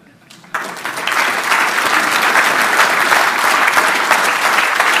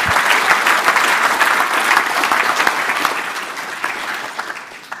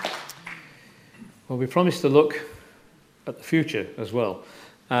 Well, we promised to look at the future as well.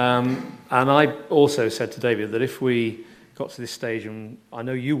 And I also said to David that if we got to this stage, and I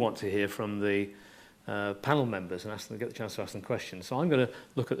know you want to hear from the panel members and ask them, get the chance to ask them questions. So I'm going to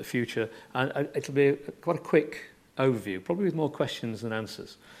look at the future, and it'll be quite a quick overview, probably with more questions than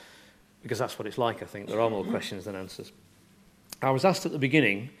answers, because that's what it's like, I think. There are more questions than answers. I was asked at the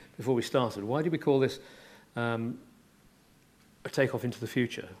beginning, before we started, why did we call this a takeoff into the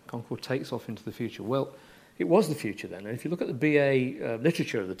future? Concorde takes off into the future. Well, it was the future then. And if you look at the BA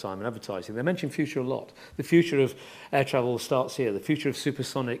literature of the time and advertising, they mention future a lot. The future of air travel starts here. The future of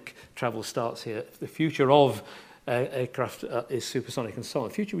supersonic travel starts here. The future of aircraft is supersonic and so on.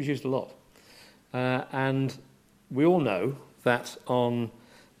 Future was used a lot. And we all know that on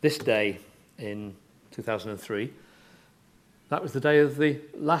this day in 2003, that was the day of the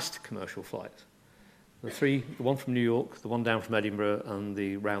last commercial flight. The one from New York, the one down from Edinburgh, and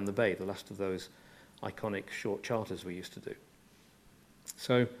the round the Bay, the last of those iconic short charters we used to do.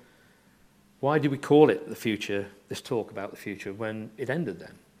 So why did we call it the future, this talk about the future, when it ended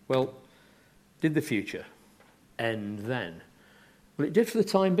then? Well, did the future end then? Well, it did for the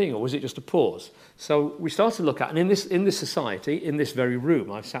time being, or was it just a pause? So we started to look at, and in this society, in this very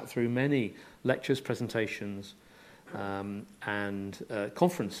room, I've sat through many lectures, presentations, and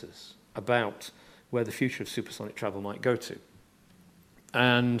conferences about where the future of supersonic travel might go to.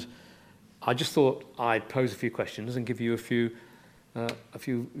 And I just thought I'd pose a few questions and give you a few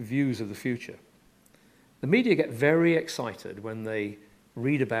views of the future. The media get very excited when they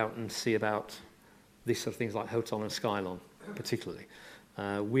read about and see about these sort of things like Hotel and Skylon, particularly.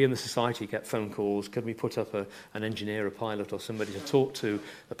 We in the society get phone calls, can we put up an engineer, a pilot, or somebody to talk to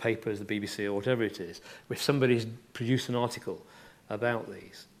the papers, the BBC, or whatever it is, if somebody's produced an article about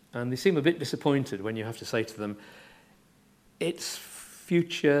these. And they seem a bit disappointed when you have to say to them, it's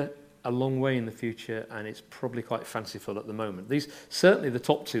future, a long way in the future, and it's probably quite fanciful at the moment. These, certainly the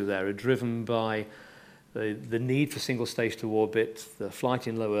top two there, are driven by the need for single stage to orbit, the flight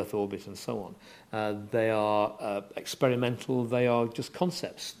in low Earth orbit, and so on. They are experimental, they are just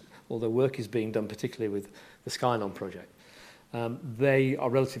concepts, although work is being done particularly with the Skylon project. They are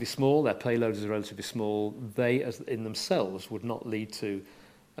relatively small, their payloads are relatively small. They, as in themselves, would not lead to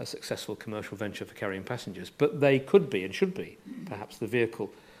a successful commercial venture for carrying passengers, but they could be and should be, perhaps, the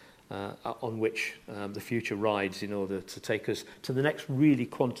vehicle on which the future rides in order to take us to the next really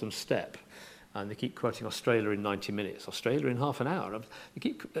quantum step. And they keep quoting Australia in 90 minutes, Australia in half an hour.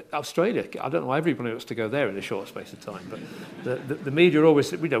 Australia, I don't know why everybody wants to go there in a short space of time, but the media always,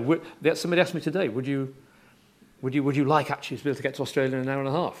 somebody asked me today, would you like actually to be able to get to Australia in an hour and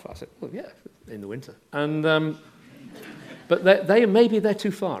a half? I said, well, yeah, in the winter. And but they're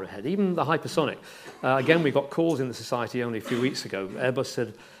too far ahead, even the hypersonic. Again, we got calls in the society only a few weeks ago. Airbus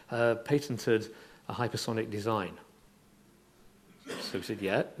had patented a hypersonic design. So we said,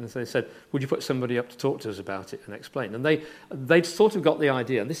 yeah. And so they said, would you put somebody up to talk to us about it and explain? And they'd sort of got the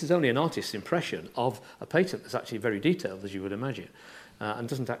idea, and this is only an artist's impression of a patent that's actually very detailed, as you would imagine, and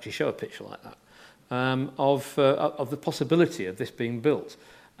doesn't actually show a picture like that, of the possibility of this being built.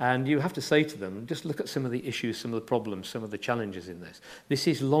 And you have to say to them, just look at some of the issues, some of the problems, some of the challenges in this. This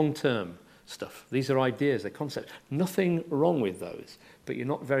is long-term stuff. These are ideas, they're concepts. Nothing wrong with those, but you're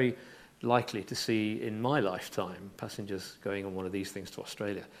not very likely to see in my lifetime passengers going on one of these things to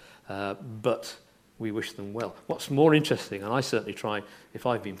Australia. But we wish them well. What's more interesting, and I certainly try, if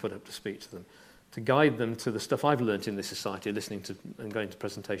I've been put up to speak to them, to guide them to the stuff I've learnt in this society, listening to and going to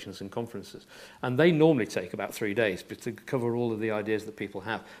presentations and conferences. And they normally take about 3 days to cover all of the ideas that people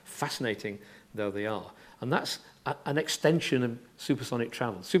have, fascinating though they are. And that's an extension of supersonic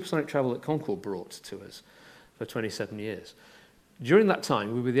travel. Supersonic travel that Concorde brought to us for 27 years. During that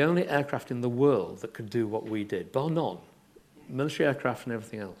time, we were the only aircraft in the world that could do what we did, bar none. Military aircraft and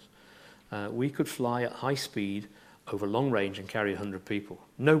everything else. We could fly at high speed over long range and carry 100 people.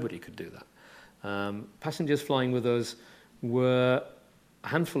 Nobody could do that. Passengers flying with us were a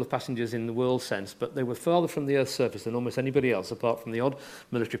handful of passengers in the world sense, but they were farther from the Earth's surface than almost anybody else, apart from the odd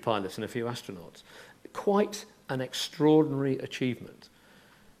military pilots and a few astronauts. Quite an extraordinary achievement.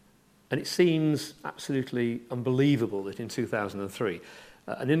 And it seems absolutely unbelievable that in 2003,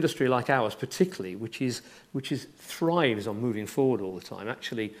 an industry like ours particularly, which thrives on moving forward all the time,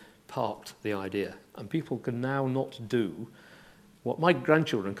 actually parked the idea. And people can now not do what my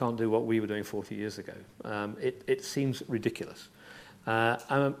grandchildren can't do what we were doing 40 years ago. It seems ridiculous.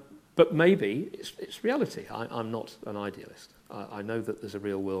 But maybe it's reality. I'm not an idealist. I know that there's a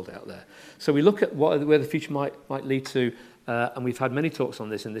real world out there. So we look at where the future might lead to, and we've had many talks on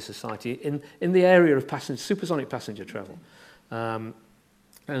this in this society, in the area of supersonic passenger travel.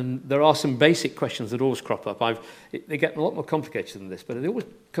 And there are some basic questions that always crop up. They get a lot more complicated than this, but they always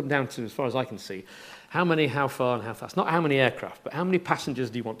come down to, as far as I can see, how many, how far, and how fast. Not how many aircraft, but how many passengers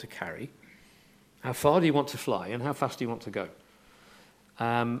do you want to carry, how far do you want to fly, and how fast do you want to go?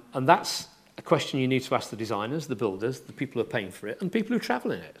 And that's a question you need to ask the designers, the builders, the people who are paying for it, and people who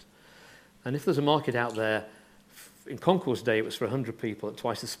travel in it. And if there's a market out there, in Concorde's day it was for 100 people at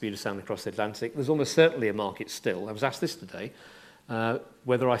twice the speed of sound across the Atlantic. There's almost certainly a market still. I was asked this today,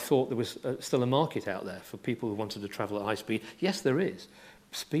 whether I thought there was still a market out there for people who wanted to travel at high speed. Yes, there is.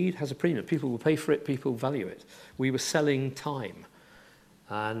 Speed has a premium. People will pay for it, people value it. We were selling time.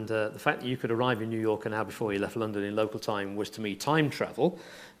 And the fact that you could arrive in New York an hour before you left London in local time was, to me, time travel.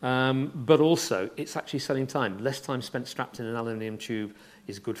 But also, it's actually selling time. Less time spent strapped in an aluminium tube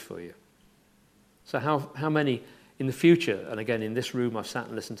is good for you. So how many in the future, and again, in this room, I've sat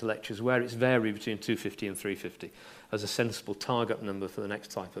and listened to lectures where it's varied between 250 and 350 as a sensible target number for the next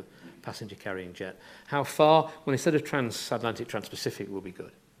type of passenger-carrying jet. How far, well, instead of transatlantic, trans-Pacific will be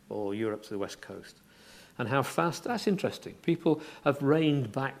good, or Europe to the west coast. And how fast, that's interesting. People have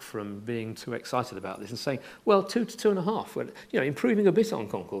reined back from being too excited about this and saying, well, 2 to 2.5. Well, improving a bit on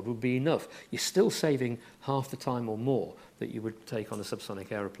Concorde would be enough. You're still saving half the time or more that you would take on a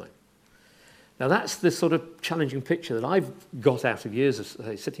subsonic aeroplane. Now, that's the sort of challenging picture that I've got out of years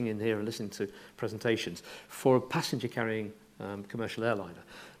of sitting in here and listening to presentations for a passenger-carrying commercial airliner.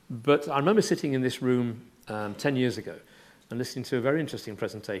 But I remember sitting in this room 10 years ago, and listening to a very interesting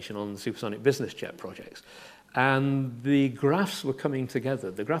presentation on the supersonic business jet projects. And the graphs were coming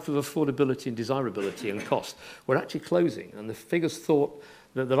together. The graph of affordability and desirability and cost were actually closing. And the figures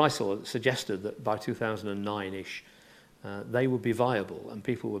that I saw suggested that by 2009-ish, they would be viable and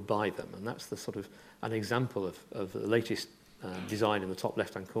people would buy them. And that's the sort of an example of the latest design in the top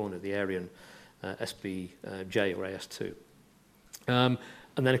left-hand corner, the Ariane SBJ or AS2. And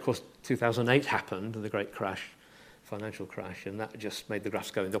then, of course, 2008 happened, the great crash, financial crash, and that just made the graphs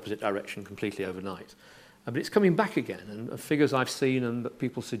go in the opposite direction completely overnight. But it's coming back again, and figures I've seen and that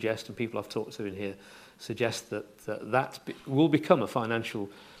people suggest, and people I've talked to in here, suggest that will become a financially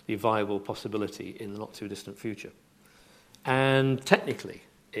viable possibility in the not-too-distant future. And technically,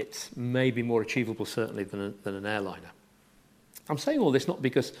 it may be more achievable, certainly, than an airliner. I'm saying all this not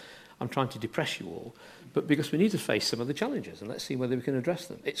because I'm trying to depress you all, but because we need to face some of the challenges, and let's see whether we can address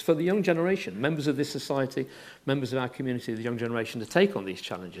them. It's for the young generation, members of this society, members of our community, the young generation, to take on these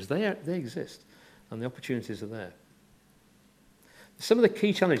challenges. They exist, and the opportunities are there. Some of the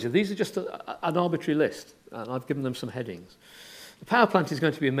key challenges, these are just an arbitrary list, and I've given them some headings. The power plant is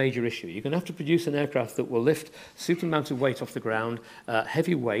going to be a major issue. You're going to have to produce an aircraft that will lift a certain amount of weight off the ground,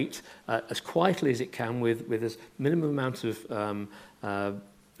 heavy weight, as quietly as it can with as minimum amount of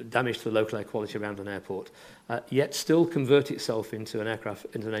damage to the local air quality around an airport, yet still convert itself into an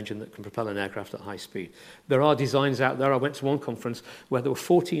engine that can propel an aircraft at high speed. There are designs out there. I went to one conference where there were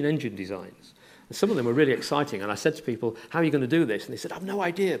 14 engine designs. And some of them were really exciting, and I said to people, how are you going to do this? And they said, I've no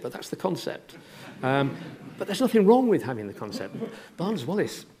idea, but that's the concept. But there's nothing wrong with having the concept. Barnes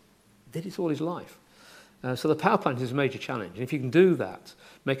Wallis did it all his life. So the power plant is a major challenge. And if you can do that,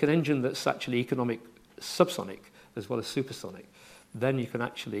 make an engine that's actually economic subsonic as well as supersonic, then you can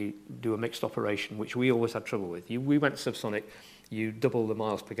actually do a mixed operation, which we always had trouble with. We went subsonic, you double the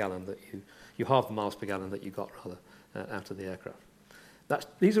miles per gallon you halve the miles per gallon that you got out of the aircraft.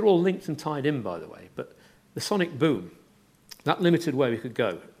 These are all linked and tied in, by the way, but the sonic boom, that limited where we could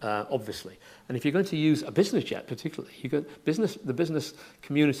go, obviously. And if you're going to use a business jet particularly, the business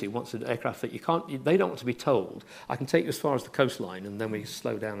community wants an aircraft that they don't want to be told, I can take you as far as the coastline and then we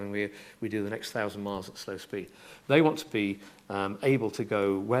slow down and we do the next 1,000 miles at slow speed. They want to be able to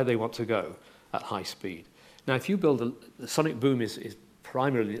go where they want to go at high speed. Now, if you build the sonic boom is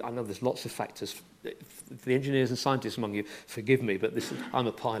primarily, I know there's lots of factors. For the engineers and scientists among you, forgive me, but I'm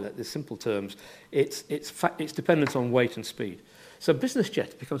a pilot. There's simple terms. It's dependent on weight and speed. So business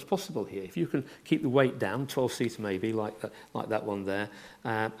jet becomes possible here. If you can keep the weight down, 12-seater maybe, like that one there,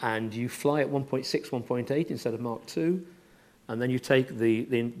 and you fly at 1.6, 1.8 instead of Mark II, and then you take the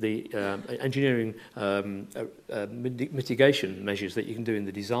engineering mitigation measures that you can do in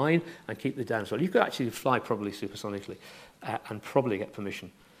the design and keep the downside. You could actually fly probably supersonically and probably get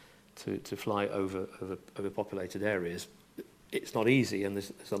permission to fly over populated areas. It's not easy, and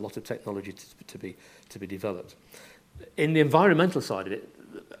there's a lot of technology to be developed. In the environmental side of it,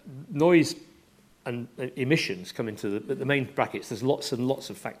 noise and emissions come into the main brackets. There's lots and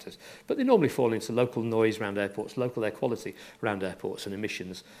lots of factors, but they normally fall into local noise around airports, local air quality around airports, and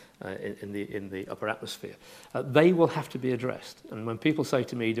emissions in the upper atmosphere. They will have to be addressed. And when people say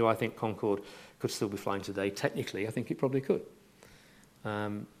to me, do I think Concorde could still be flying today? Technically, I think it probably could.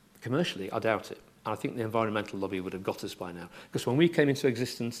 Commercially, I doubt it. I think the environmental lobby would have got us by now. Because when we came into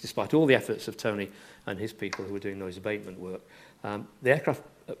existence, despite all the efforts of Tony and his people who were doing noise abatement work, the aircraft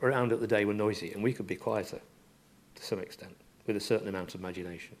around at the day were noisy, and we could be quieter to some extent, with a certain amount of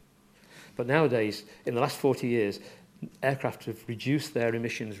imagination. But nowadays, in the last 40 years, aircraft have reduced their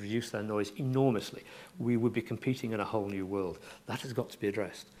emissions, reduced their noise enormously. We would be competing in a whole new world. That has got to be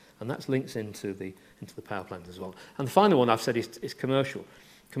addressed. And that links into the power plant as well. And the final one I've said is commercial.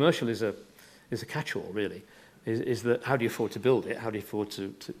 Commercial is a catch-all, really. Is that how do you afford to build it? How do you afford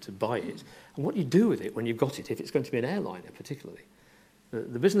to buy it? And what do you do with it when you've got it, if it's going to be an airliner particularly?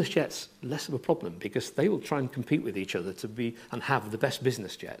 The business jet's less of a problem because they will try and compete with each other to be and have the best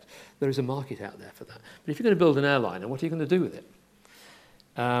business jet. There is a market out there for that. But if you're going to build an airliner, what are you going to do with it?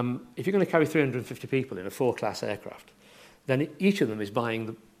 If you're going to carry 350 people in a 4-class aircraft, then each of them is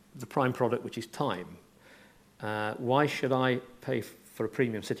buying the prime product, which is time. Why should I pay for a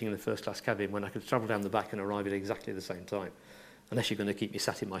premium sitting in the first-class cabin when I could travel down the back and arrive at exactly the same time? Unless you're going to keep me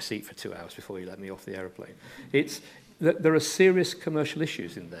sat in my seat for 2 hours before you let me off the aeroplane. There are serious commercial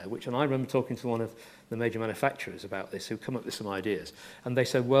issues in there, and I remember talking to one of the major manufacturers about this, who come up with some ideas, and they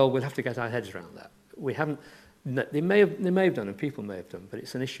said, well, we'll have to get our heads around that. We haven't, they may have done, and people may have done, but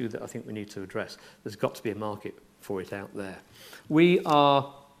it's an issue that I think we need to address. There's got to be a market for it out there. We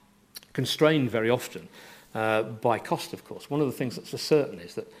are constrained very often by cost, of course. One of the things that's for certain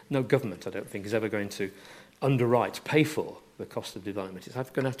is that no government, I don't think, is ever going to underwrite, pay for the cost of development. It's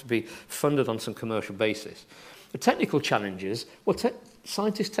going to have to be funded on some commercial basis. The technical challenges, well,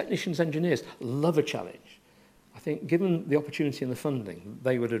 scientists, technicians, engineers love a challenge. I think given the opportunity and the funding,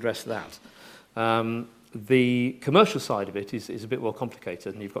 they would address that. The commercial side of it is a bit more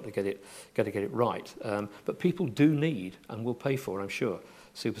complicated, and you've got to get it right. But people do need and will pay for, I'm sure,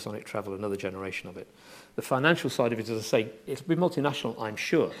 supersonic travel, another generation of it. The financial side of it, as I say, it'll be multinational, I'm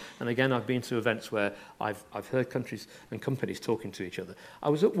sure. And again, I've been to events where I've heard countries and companies talking to each other. I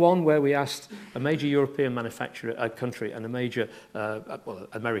was at one where we asked a major European country and a major,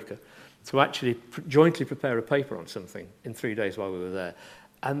 America, to actually jointly prepare a paper on something in 3 days while we were there.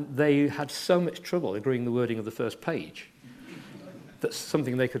 And they had so much trouble agreeing the wording of the first page. That's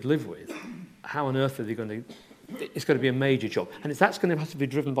something they could live with. How on earth are they going to... It's going to be a major job. And that's going to have to be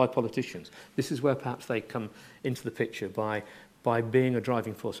driven by politicians. This is where perhaps they come into the picture by being a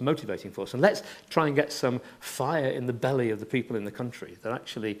driving force, a motivating force. And let's try and get some fire in the belly of the people in the country that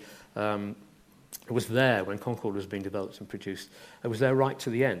actually was there when Concorde was being developed and produced. It was there right to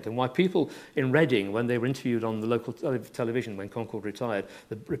the end. And why people in Reading, when they were interviewed on the local television when Concorde retired,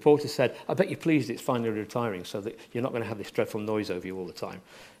 the reporter said, I bet you're pleased it's finally retiring so that you're not going to have this dreadful noise over you all the time.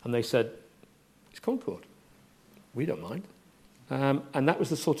 And they said, it's Concorde. We don't mind. And that was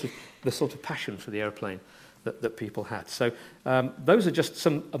the sort of passion for the aeroplane that people had. So those are just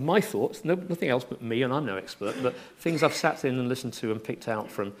some of my thoughts, nothing else but me, and I'm no expert, but things I've sat in and listened to and picked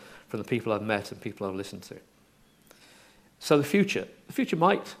out from the people I've met and people I've listened to. So the future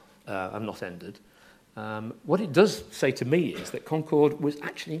might have not ended. What it does say to me is that Concorde was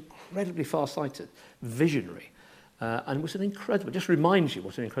actually incredibly far-sighted, visionary, and it was an incredible, it just reminds you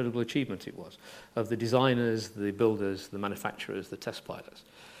what an incredible achievement it was of the designers, the builders, the manufacturers, the test pilots.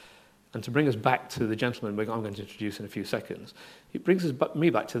 And to bring us back to the gentleman I'm going to introduce in a few seconds, it brings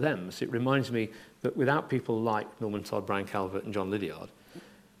me back to them. So it reminds me that without people like Norman Todd, Brian Calvert and John Lydiard,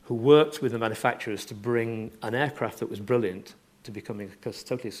 who worked with the manufacturers to bring an aircraft that was brilliant to becoming a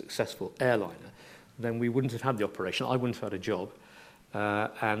totally successful airliner, then we wouldn't have had the operation, I wouldn't have had a job,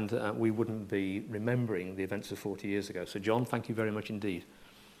 and we wouldn't be remembering the events of 40 years ago. So John, thank you very much indeed.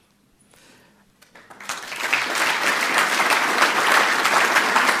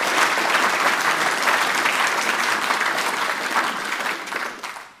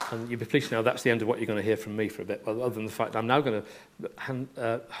 And you'll be pleased to know that's the end of what you're going to hear from me for a bit, other than the fact I'm now going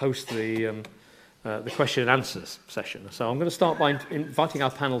to host the question and answers session. So I'm going to start by inviting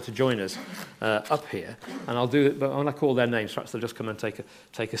our panel to join us up here, and I'll do it, but when I call their names, perhaps they'll just come and take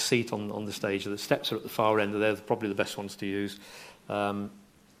a seat on the stage. The steps are at the far end, and they're probably the best ones to use. You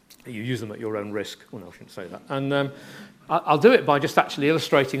use them at your own risk. Well, no, I shouldn't say that. And I'll do it by just actually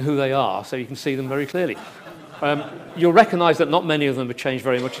illustrating who they are so you can see them very clearly. You'll recognise that not many of them have changed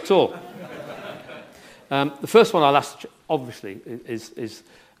very much at all. The first one I'll ask, obviously, is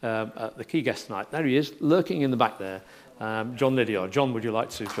the key guest tonight. There he is, lurking in the back there, John Lydiard. John, would you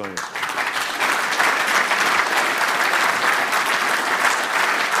like to join us?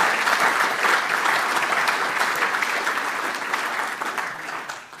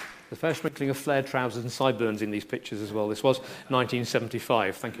 The fair sprinkling of flared trousers and sideburns in these pictures as well. This was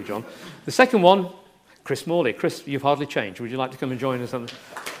 1975. Thank you, John. The second one, Chris Morley. Chris, you've hardly changed. Would you like to come and join us on the...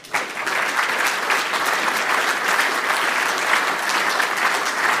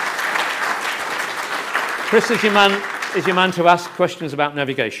 Chris is your man to ask questions about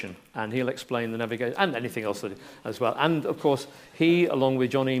navigation, and he'll explain the navigation and anything else as well. And of course, he, along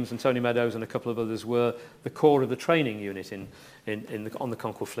with John Eames and Tony Meadows and a couple of others, were the core of the training unit on the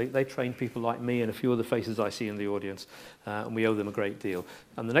Concorde fleet. They trained people like me and a few other faces I see in the audience, and we owe them a great deal.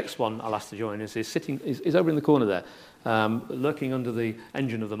 And the next one I'll ask to join us is over in the corner there, lurking under the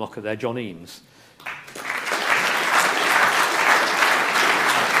engine of the Mocha there, John Eames.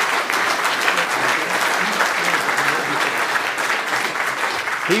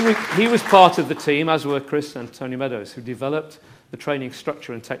 He was part of the team, as were Chris and Tony Meadows, who developed the training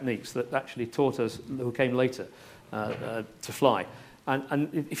structure and techniques that actually taught us, who came later, to fly. And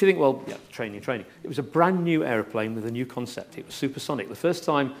if you think, well, yeah, training. It was a brand new aeroplane with a new concept. It was supersonic. The first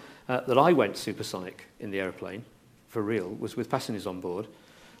time that I went supersonic in the aeroplane, for real, was with passengers on board,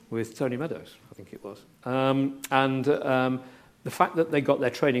 with Tony Meadows, I think it was. The fact that they got their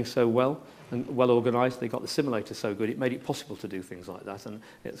training so well and well organised, they got the simulator so good, it made it possible to do things like that. And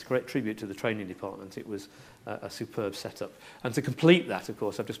it's a great tribute to the training department. It was a superb setup. And to complete that, of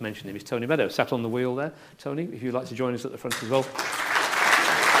course, I've just mentioned him, is Tony Meadows, sat on the wheel there. Tony, if you'd like to join us at the front as well.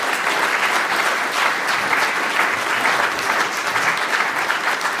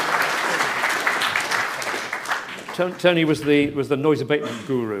 Tony was the noise abatement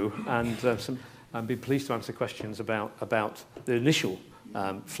guru, and and be pleased to answer questions about the initial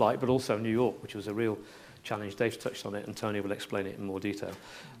flight, but also New York, which was a real challenge. Dave touched on it, and Tony will explain it in more detail.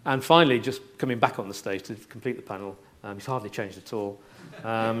 And finally, just coming back on the stage to complete the panel, he's hardly changed at all.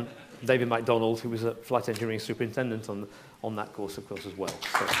 David MacDonald, who was a flight engineering superintendent on that course, of course, as well.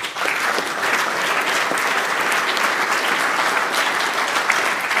 So.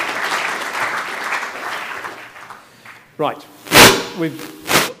 Right, we've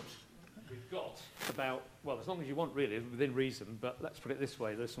got about, well, as long as you want, really, within reason, but let's put it this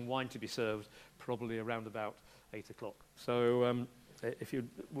way, there's some wine to be served probably around about 8 o'clock. So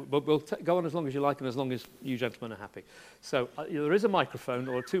we'll go on as long as you like and as long as you gentlemen are happy. So there is a microphone,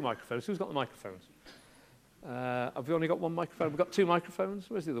 or 2 microphones. Who's got the microphones? Have we only got 1 microphone? We've got 2 microphones?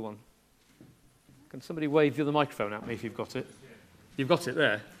 Where's the other one? Can somebody wave the other microphone at me if you've got it? You've got it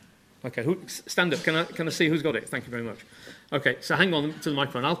there? Okay, stand up. Can I see who's got it? Thank you very much. Okay, so hang on to the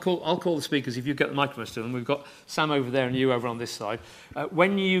microphone. I'll call the speakers if you get the microphones to them. We've got Sam over there and you over on this side.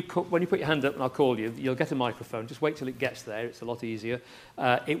 When you put your hand up and I'll call you, you'll get a microphone. Just wait till it gets there. It's a lot easier.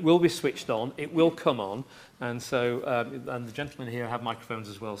 It will be switched on. It will come on. And so, and the gentlemen here have microphones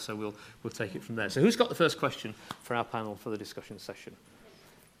as well, so we'll take it from there. So who's got the first question for our panel for the discussion session?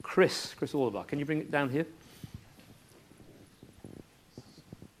 Chris Orlebar. Can you bring it down here?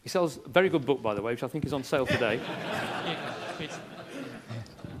 He sells a very good book, by the way, which I think is on sale today.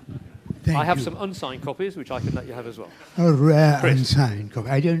 I have some unsigned copies, which I can let you have as well. A rare unsigned copy.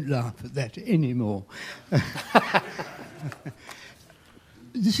 I don't laugh at that anymore.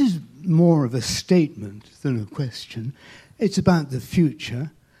 This is more of a statement than a question. It's about the future.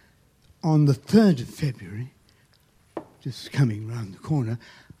 On the 3rd of February, just coming round the corner,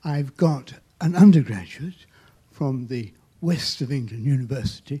 I've got an undergraduate from the West of England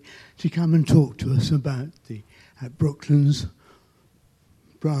University to come and talk to us about at Brooklands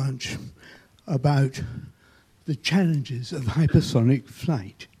branch about the challenges of hypersonic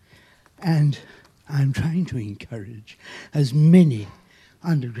flight. And I'm trying to encourage as many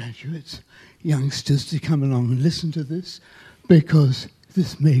undergraduates, youngsters to come along and listen to this, because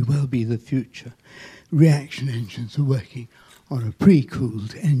this may well be the future. Reaction engines are working on a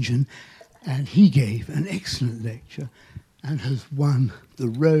pre-cooled engine, and he gave an excellent lecture and has won the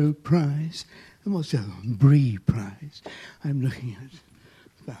Rowe Prize, and what's the other one? Bree Prize. I'm looking at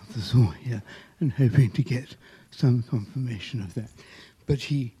Balthazar here and hoping to get some confirmation of that. But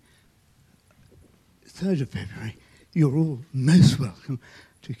 3rd of February, you're all most welcome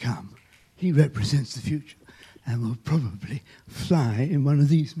to come. He represents the future and will probably fly in one of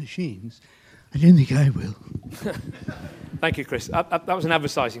these machines. I don't think I will. Thank you, Chris. That was an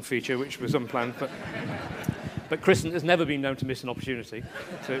advertising feature, which was unplanned, but Chris has never been known to miss an opportunity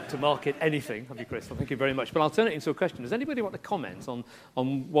to market anything. Have you, Chris? Well, thank you very much. But I'll turn it into a question. Does anybody want to comment on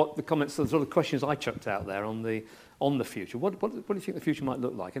what the comments, the sort of questions I chucked out there on the future? What do you think the future might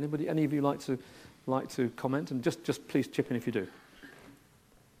look like? Any of you like to comment? And just please chip in if you do.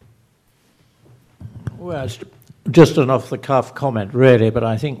 Well, it's just an off-the-cuff comment, really, but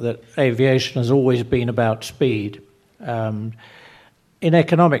I think that aviation has always been about speed. In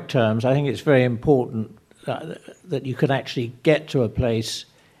economic terms, I think it's very important that you can actually get to a place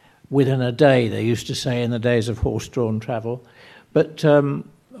within a day, they used to say in the days of horse-drawn travel. But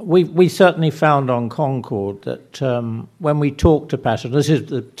we certainly found on Concorde that when we talked to passengers, this is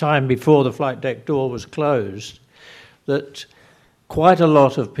the time before the flight deck door was closed, that quite a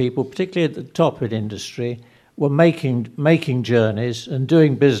lot of people, particularly at the top in industry, were making journeys and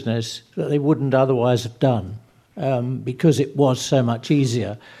doing business that they wouldn't otherwise have done because it was so much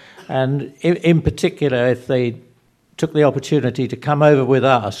easier. And in particular, if they took the opportunity to come over with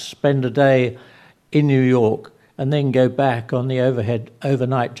us, spend a day in New York, and then go back on the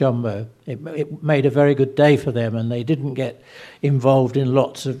overnight jumbo, it made a very good day for them, and they didn't get involved in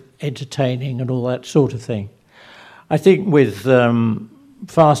lots of entertaining and all that sort of thing. I think with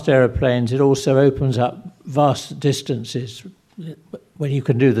fast aeroplanes, it also opens up vast distances when you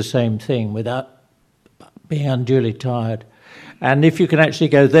can do the same thing without being unduly tired. And if you can actually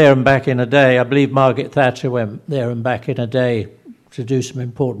go there and back in a day, I believe Margaret Thatcher went there and back in a day to do some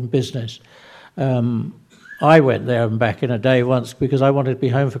important business. I went there and back in a day once because I wanted to be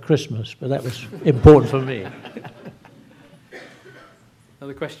home for Christmas, but that was important for me.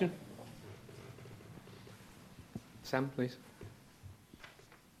 Another question? Sam, please.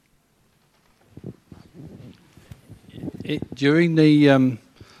 During the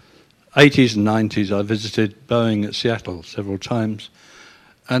 80s and 90s, I visited Boeing at Seattle several times,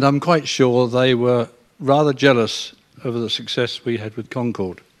 and I'm quite sure they were rather jealous over the success we had with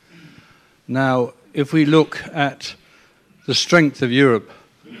Concorde. Now, if we look at the strength of Europe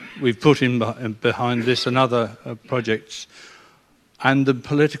we've put in behind this and other projects, and the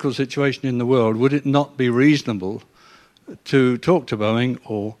political situation in the world, would it not be reasonable to talk to Boeing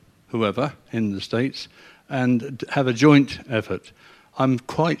or whoever in the States and have a joint effort? I'm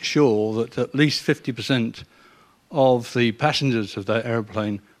quite sure that at least 50% of the passengers of that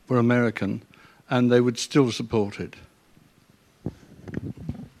aeroplane were American, and they would still support it.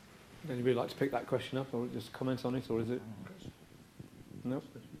 Anybody like to pick that question up or just comment on it, or is it? No?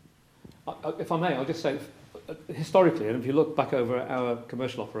 If I may, I'll just say, historically, and if you look back over our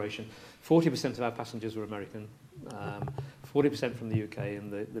commercial operation, 40% of our passengers were American, 40% from the UK,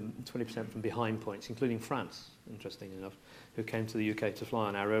 and the 20% from behind points, including France, interestingly enough, who came to the UK to fly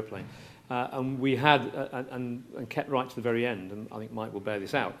on our aeroplane. And we had, and kept right to the very end, and I think Mike will bear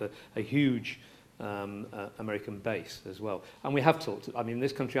this out, a huge American base as well. And we have talked to, I mean,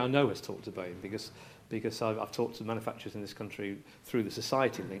 this country I know has talked to Boeing because I've talked to manufacturers in this country through the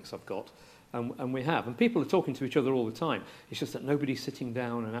society links I've got, and we have. And people are talking to each other all the time. It's just that nobody's sitting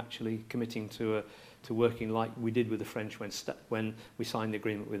down and actually committing to working like we did with the French when we signed the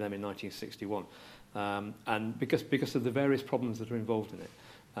agreement with them in 1961. And because of the various problems that are involved in it.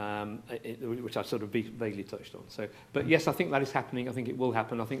 Which I sort of vaguely touched on. So, but yes, I think that is happening. I think it will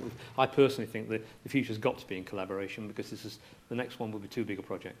happen. I personally think that the future's got to be in collaboration, because the next one will be too big a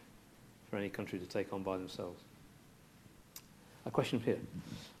project for any country to take on by themselves. A question here.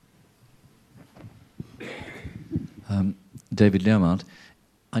 David Learmont.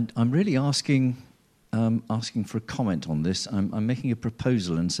 I'm really asking for a comment on this. I'm making a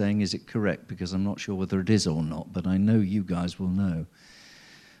proposal and saying, is it correct? Because I'm not sure whether it is or not, but I know you guys will know.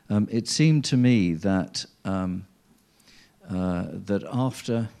 It seemed to me that that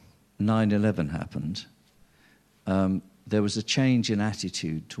after 9/11 happened, there was a change in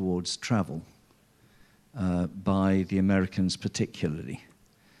attitude towards travel by the Americans particularly.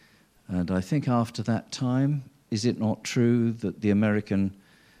 And I think after that time, is it not true that the American,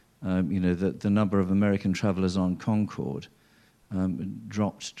 that the number of American travelers on Concorde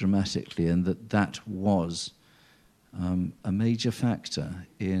dropped dramatically, and that was a major factor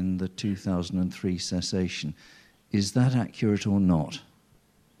in the 2003 cessation? Is that accurate or not?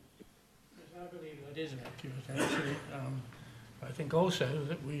 I believe that is accurate, actually. I think also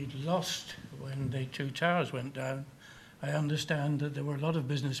that we lost when the two towers went down. I understand that there were a lot of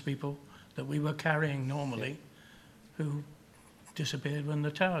business people that we were carrying normally who disappeared when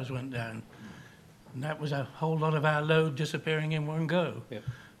the towers went down. And that was a whole lot of our load disappearing in one go. Yeah.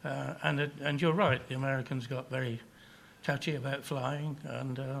 And you're right, the Americans got very touchy about flying,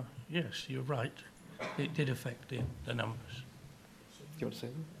 and yes, you're right, it did affect the numbers. Do you want to say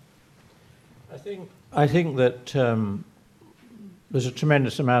that? I think that there's a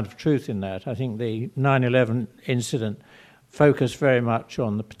tremendous amount of truth in that. I think the 9/11 incident focused very much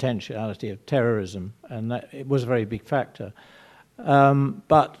on the potentiality of terrorism, and that it was a very big factor.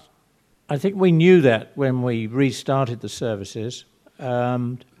 But I think we knew that when we restarted the services.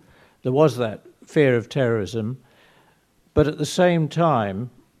 There was that fear of terrorism. But at the same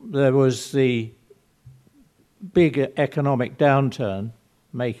time, there was the big economic downturn,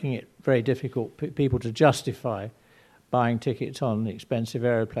 making it very difficult for people to justify buying tickets on the expensive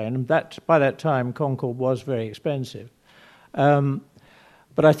aeroplane. And by that time, Concorde was very expensive.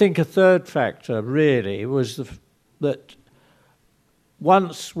 But I think a third factor, really, was that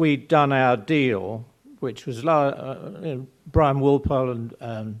once we'd done our deal, which was Brian Walpole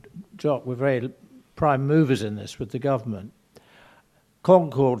and Jock were very prime movers in this with the government.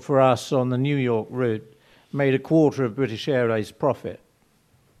 Concorde for us on the New York route made a quarter of British Airways' profit.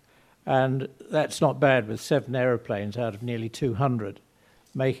 And that's not bad with 7 aeroplanes out of nearly 200,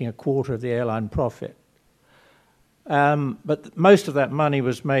 making a quarter of the airline profit. But most of that money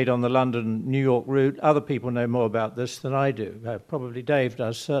was made on the London-New York route. Other people know more about this than I do. Probably Dave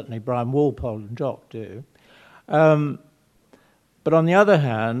does, certainly Brian Walpole and Jock do. But on the other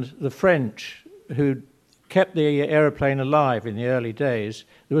hand, the French, who kept the aeroplane alive in the early days,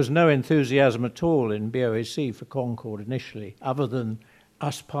 there was no enthusiasm at all in BOAC for Concorde initially, other than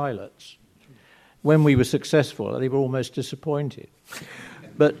us pilots. When we were successful, they were almost disappointed.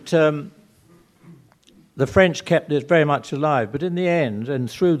 But the French kept it very much alive. But in the end,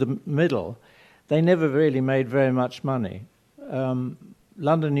 and through the middle, they never really made very much money.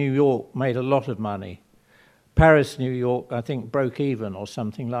 London, New York made a lot of money. Paris, New York, I think, broke even or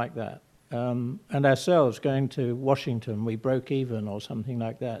something like that. And ourselves, going to Washington, we broke even or something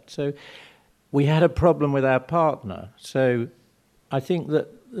like that. So we had a problem with our partner. So I think that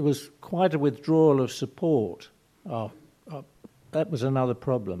there was quite a withdrawal of support. That was another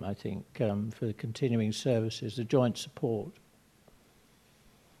problem, I think, for the continuing services, the joint support.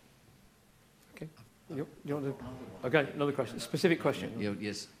 Okay. You want to? Okay, another question. Specific question.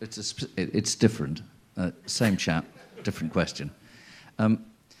 Yes, it's different. Same chap, different question.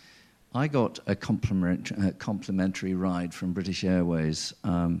 I got a complimentary ride from British Airways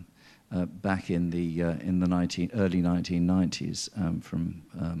back in the early 1990s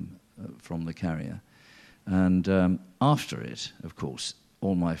from the carrier, and after it, of course,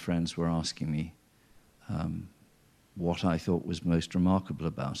 all my friends were asking me what I thought was most remarkable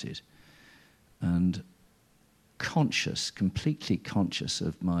about it, and completely conscious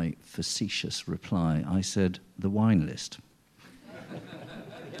of my facetious reply, I said, the wine list.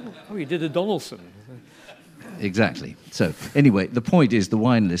 Oh, you did a Donaldson. Exactly. So, anyway, the point is the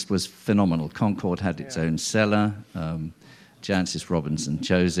wine list was phenomenal. Concorde had its own cellar. Jancis Robinson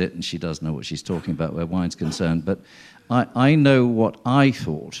chose it, and she does know what she's talking about where wine's concerned. But I know what I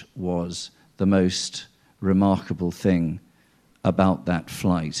thought was the most remarkable thing about that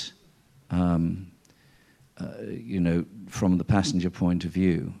flight, from the passenger point of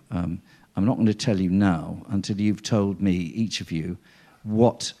view. I'm not going to tell you now until you've told me, each of you,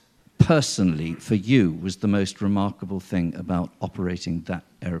 what personally for you was the most remarkable thing about operating that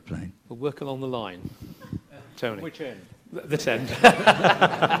aeroplane. We'll work along the line. Tony. Which end? This end.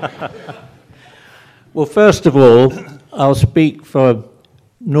 Well, first of all, I'll speak for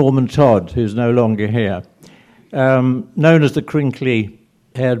Norman Todd, who's no longer here. Known as the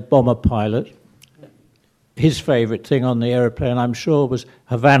crinkly-haired bomber pilot, his favourite thing on the aeroplane, I'm sure, was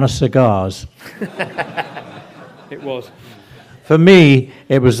Havana cigars. It was. For me,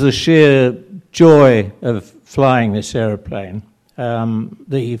 it was the sheer joy of flying this aeroplane,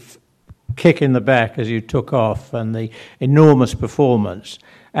 the kick in the back as you took off, and the enormous performance.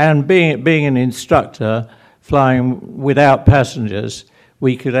 And being an instructor, flying without passengers,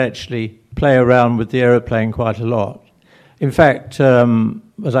 we could actually play around with the aeroplane quite a lot. In fact,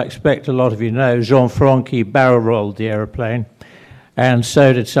 as I expect a lot of you know, Jean Franchi barrel-rolled the aeroplane, and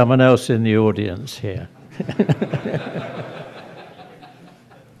so did someone else in the audience here.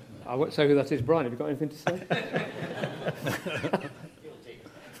 I won't say who that is. Brian, have you got anything to say?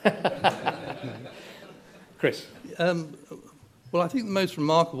 Chris. Well, I think the most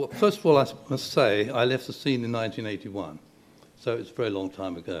remarkable... First of all, I must say, I left the scene in 1981, so it's a very long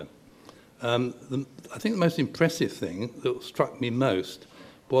time ago. I think the most impressive thing that struck me most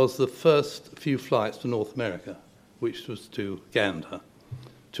was the first few flights to North America, which was to Gander,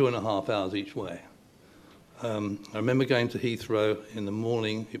 2.5 hours each way. I remember going to Heathrow in the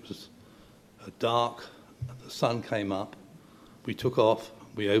morning. It was dark. The sun came up. We took off.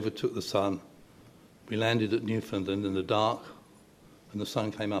 We overtook the sun. We landed at Newfoundland in the dark, and the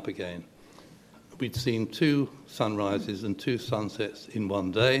sun came up again. We'd seen 2 sunrises and 2 sunsets in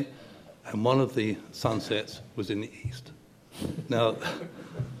one day, and one of the sunsets was in the east. Now,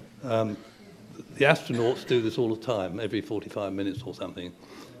 the astronauts do this all the time, every 45 minutes or something,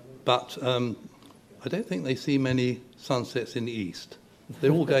 but I don't think they see many sunsets in the east.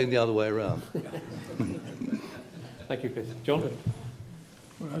 They're all going the other way around. Thank you, Chris. John?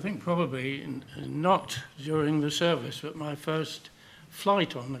 Well, I think probably not during the service, but my first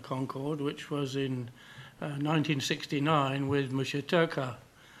flight on the Concorde, which was in 1969 with Monsieur Turca,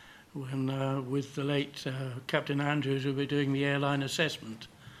 when with the late Captain Andrews, we were doing the airline assessment.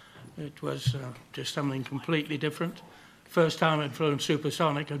 It was just something completely different. First time I'd flown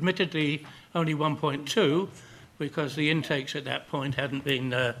supersonic, admittedly only 1.2, because the intakes at that point hadn't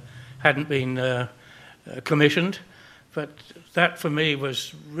been commissioned. But that for me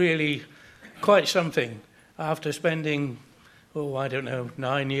was really quite something after spending,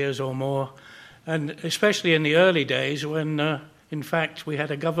 9 years or more, and especially in the early days when, in fact, we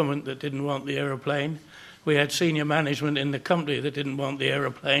had a government that didn't want the aeroplane. We had senior management in the company that didn't want the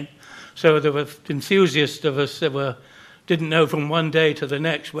aeroplane. So there were enthusiasts of us that didn't know from one day to the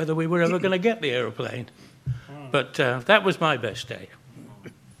next whether we were ever going to get the aeroplane. But that was my best day.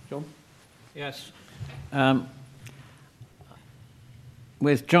 John? Yes.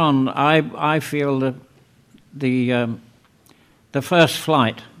 With John, I feel that the first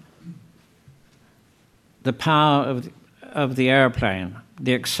flight, the power of the airplane,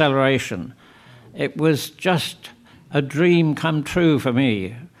 the acceleration, it was just a dream come true for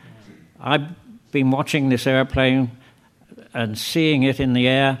me. I've been watching this airplane and seeing it in the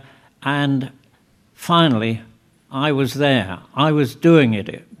air, and finally I was there. I was doing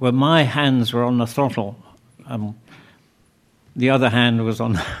it where my hands were on the throttle. The other hand was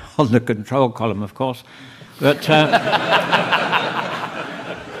on the control column, of course. But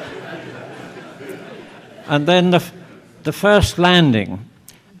and then the first landing,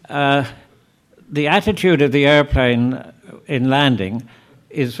 the attitude of the airplane in landing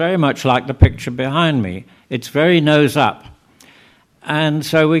is very much like the picture behind me. It's very nose up. And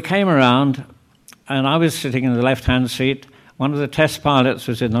so we came around, and I was sitting in the left-hand seat. One of the test pilots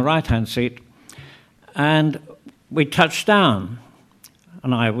was in the right-hand seat. And we touched down.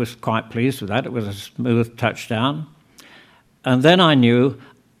 And I was quite pleased with that. It was a smooth touchdown. And then I knew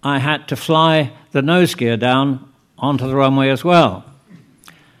I had to fly the nose gear down onto the runway as well.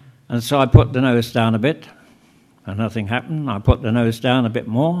 And so I put the nose down a bit, and nothing happened. I put the nose down a bit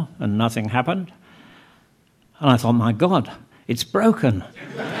more, and nothing happened. And I thought, my God, it's broken.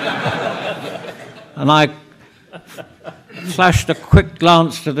 And I flashed a quick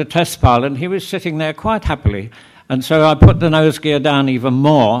glance to the test pilot, and he was sitting there quite happily. And so I put the nose gear down even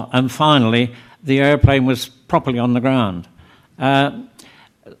more, and finally the airplane was properly on the ground. That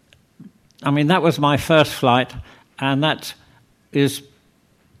was my first flight, and that is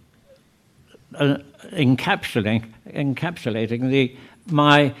encapsulating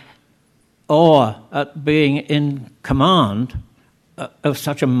my awe at being in command of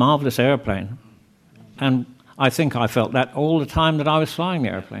such a marvellous airplane. And I think I felt that all the time that I was flying the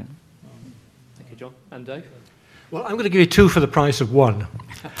airplane. Thank you, John. And Dave? Well, I'm going to give you two for the price of one.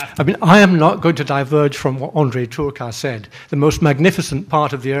 I am not going to diverge from what André Turcas said. The most magnificent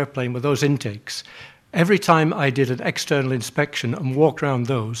part of the airplane were those intakes. Every time I did an external inspection and walked around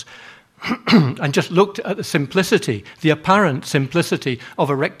those and just looked at the simplicity, the apparent simplicity of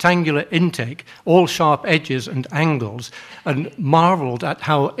a rectangular intake, all sharp edges and angles, and marveled at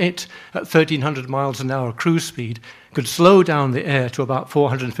how it, at 1,300 miles an hour cruise speed, could slow down the air to about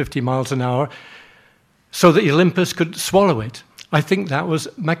 450 miles an hour, so that Olympus could swallow it. I think that was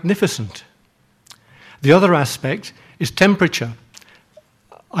magnificent. The other aspect is temperature.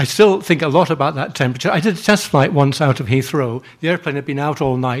 I still think a lot about that temperature. I did a test flight once out of Heathrow. The airplane had been out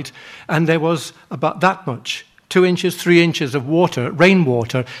all night, and there was about that much, 2 inches, 3 inches of water,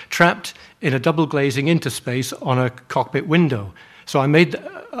 rainwater, trapped in a double glazing interspace on a cockpit window. So I made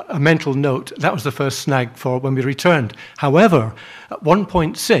a mental note. That was the first snag for when we returned. However, at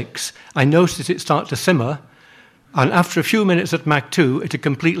 1.6, I noticed it start to simmer, and after a few minutes at Mach 2, it had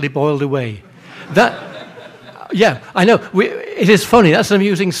completely boiled away. Yeah, I know. It is funny. That's an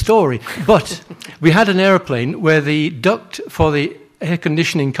amusing story. But we had an airplane where the duct for the air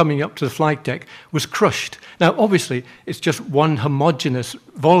conditioning coming up to the flight deck was crushed. Now, obviously, it's just one homogeneous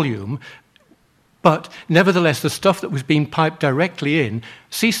volume, but nevertheless, the stuff that was being piped directly in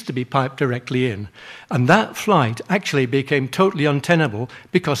ceased to be piped directly in. And that flight actually became totally untenable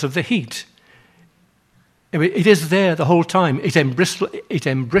because of the heat. It is there the whole time. It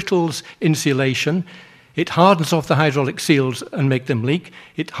embrittles insulation. It hardens off the hydraulic seals and make them leak.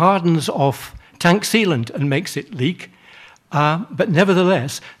 It hardens off tank sealant and makes it leak. But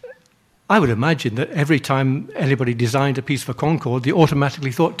nevertheless, I would imagine that every time anybody designed a piece for Concorde, they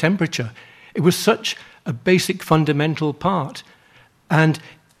automatically thought temperature. It was such a basic fundamental part. And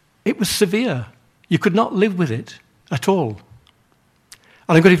it was severe. You could not live with it at all.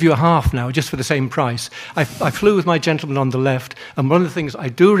 And I'm going to give you a half now, just for the same price. I flew with my gentleman on the left, and one of the things I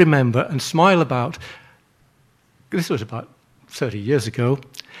do remember and smile about, this was about 30 years ago,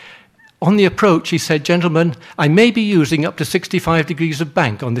 on the approach he said, "Gentlemen, I may be using up to 65 degrees of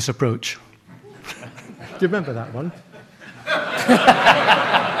bank on this approach." Do you remember that one?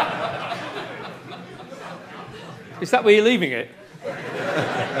 Is that where you're leaving it?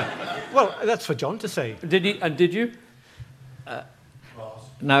 Well, that's for John to say. Did you?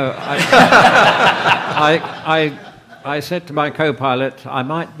 No, I said to my co-pilot, I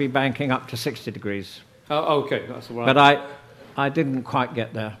might be banking up to 60 degrees. Oh, okay, that's all right. But I didn't quite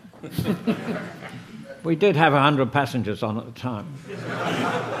get there. We did have 100 passengers on at the time.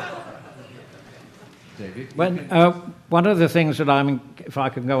 David? One of the things that if I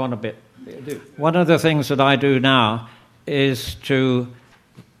can go on a bit, one of the things that I do now is to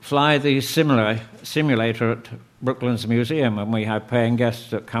fly the simulator at Brooklands Museum, and we have paying guests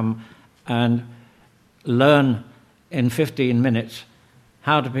that come and learn in 15 minutes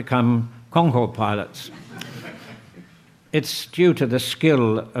how to become Concorde pilots. It's due to the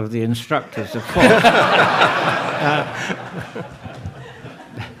skill of the instructors, of course.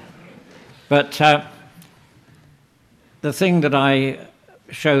 But the thing that I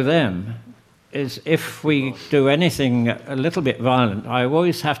show them is if we do anything a little bit violent, I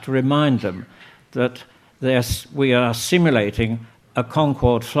always have to remind them that we are simulating a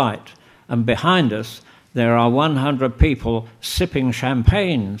Concorde flight, and behind us there are 100 people sipping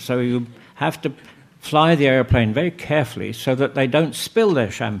champagne, so you have to fly the airplane very carefully so that they don't spill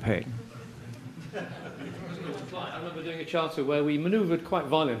their champagne. I remember doing a Charter where we manoeuvred quite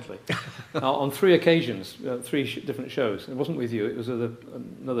violently on 3 occasions, 3 different shows. It wasn't with you, it was with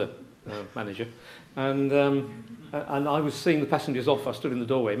another manager. And I was seeing the passengers off. I stood in the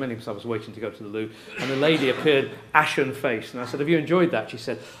doorway, mainly because I was waiting to go to the loo, and the lady appeared ashen-faced. And I said, "Have you enjoyed that?" She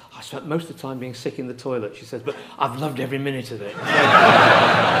said, "I spent most of the time being sick in the toilet." She says, "But I've loved every minute of it."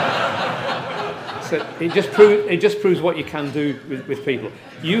 So it just proves what you can do with people.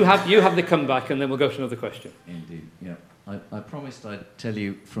 You have the comeback, and then we'll go to another question. Indeed, yeah. I promised I'd tell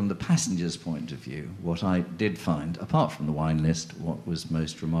you from the passenger's point of view what I did find, apart from the wine list, what was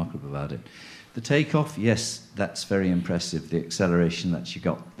most remarkable about it. The takeoff, yes, that's very impressive, the acceleration that you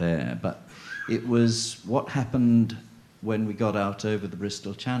got there, but it was what happened when we got out over the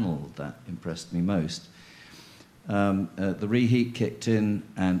Bristol Channel that impressed me most. The reheat kicked in,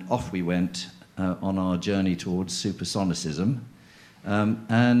 and off we went on our journey towards supersonicism.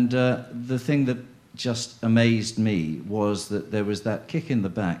 The thing that just amazed me was that there was that kick in the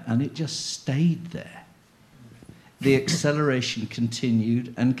back, and it just stayed there. The acceleration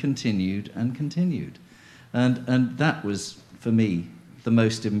continued and continued and continued. And that was, for me, the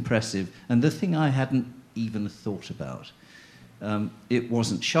most impressive, and the thing I hadn't even thought about. It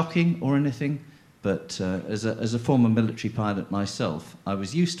wasn't shocking or anything, but as a former military pilot myself, I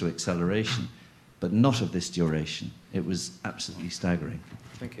was used to acceleration, but not of this duration. It was absolutely staggering.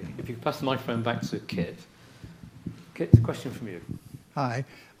 Thank you. If you could pass the microphone back to Kit. Kit, a question from you. Hi,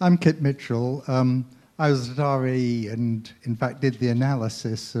 I'm Kit Mitchell. I was at RAE and, in fact, did the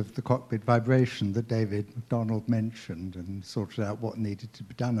analysis of the cockpit vibration that David MacDonald mentioned and sorted out what needed to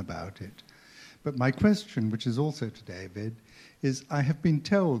be done about it. But my question, which is also to David, is I have been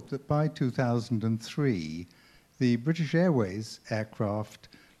told that by 2003, the British Airways aircraft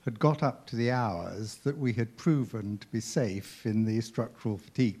had got up to the hours that we had proven to be safe in the structural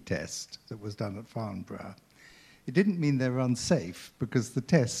fatigue test that was done at Farnborough. It didn't mean they were unsafe because the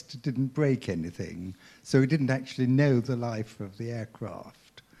test didn't break anything, so we didn't actually know the life of the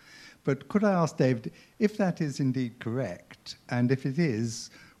aircraft. But could I ask David, if that is indeed correct, and if it is,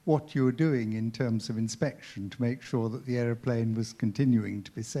 what you were doing in terms of inspection to make sure that the aeroplane was continuing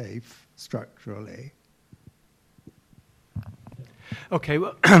to be safe structurally? Okay,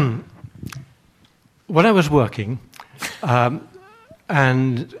 well, when I was working,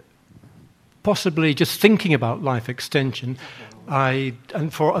 and possibly just thinking about life extension,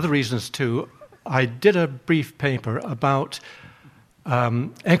 and for other reasons too, I did a brief paper about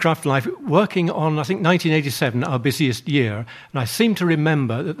aircraft life, working on, I think, 1987, our busiest year, and I seem to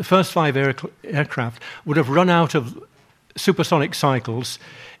remember that the first 5 aircraft would have run out of supersonic cycles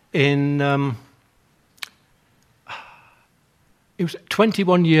in... it was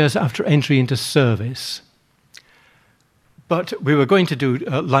 21 years after entry into service. But we were going to do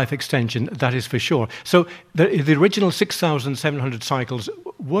life extension, that is for sure. So the original 6,700 cycles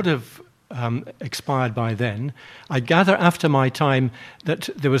would have expired by then. I gather after my time that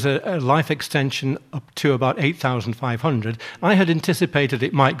there was a life extension up to about 8,500. I had anticipated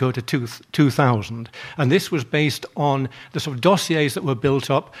it might go to 2,000. And this was based on the sort of dossiers that were built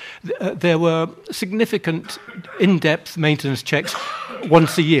up. There were significant in-depth maintenance checks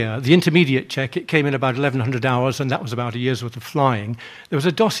once a year. The intermediate check, it came in about 1,100 hours, and that was about a year's worth of flying. There was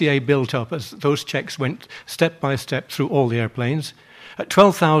a dossier built up as those checks went step by step through all the airplanes. At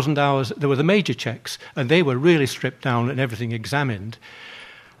 12,000 hours, there were the major checks, and they were really stripped down and everything examined.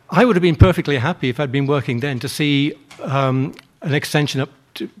 I would have been perfectly happy if I'd been working then to see an extension up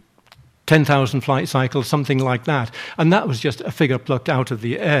to 10,000 flight cycles, something like that. And that was just a figure plucked out of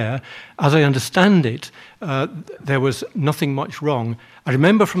the air. As I understand it, there was nothing much wrong. I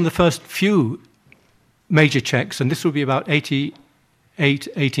remember from the first few major checks, and this would be about 88,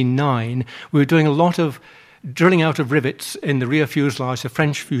 89, we were doing a lot of drilling out of rivets in the rear fuselage, the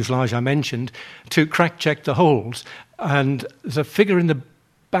French fuselage I mentioned, to crack check the holes. And there's a figure in the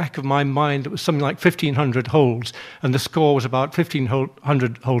back of my mind that was something like 1,500 holes, and the score was about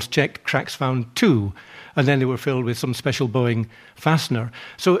 1,500 holes checked, cracks found 2, and then they were filled with some special Boeing fastener.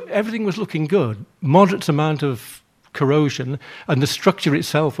 So everything was looking good, moderate amount of corrosion, and the structure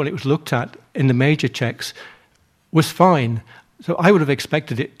itself, when it was looked at in the major checks, was fine. So I would have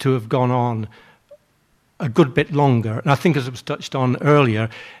expected it to have gone on a good bit longer. And I think, as it was touched on earlier,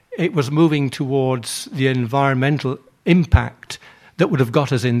 it was moving towards the environmental impact that would have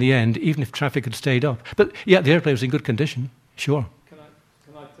got us in the end, even if traffic had stayed up. But yeah, the airplane was in good condition, sure. Can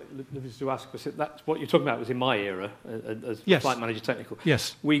I to ask, because that's what you're talking about was in my era as yes. flight manager technical.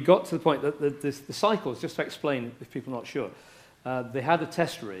 Yes. We got to the point that the cycles, just to explain if people are not sure, they had a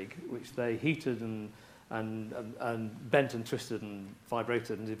test rig which they heated and and bent and twisted and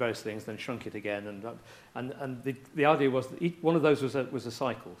vibrated and did various things, then shrunk it again. And the idea was that one of those was a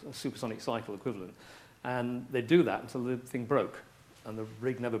cycle, a supersonic cycle equivalent. And they'd do that until the thing broke. And the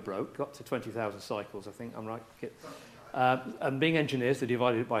rig never broke, got to 20,000 cycles, I think, I'm right, Kit. And being engineers, they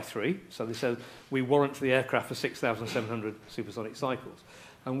divided it by 3. So they said, we warrant the aircraft for 6,700 supersonic cycles.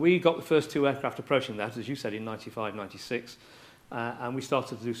 And we got the first 2 aircraft approaching that, as you said, in 95, 96. And we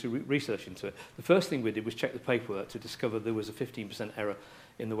started to do some research into it. The first thing we did was check the paperwork to discover there was a 15% error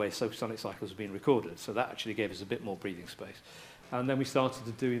in the way supersonic cycles were being recorded. So that actually gave us a bit more breathing space. And then we started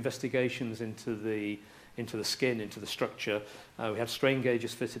to do investigations into the skin, into the structure. We had strain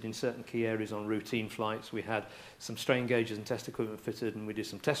gauges fitted in certain key areas on routine flights. We had some strain gauges and test equipment fitted, and we did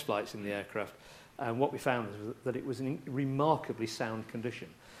some test flights in the aircraft. And what we found was that it was in remarkably sound condition.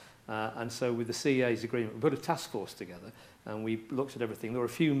 And so with the CEA's agreement, we put a task force together, and we looked at everything. There were a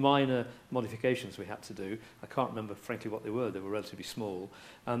few minor modifications we had to do. I can't remember, frankly, what they were. They were relatively small.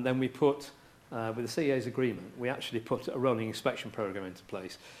 And then we put, with the CEA's agreement, we actually put a rolling inspection program into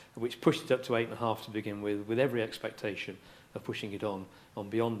place, which pushed it up to 8.5 to begin with every expectation of pushing it on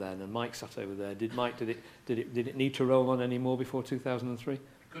beyond then. And Mike sat over there. Did it need to roll on any more before 2003?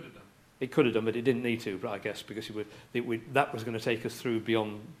 Could have done. It could have done, but it didn't need to, I guess, because that was going to take us through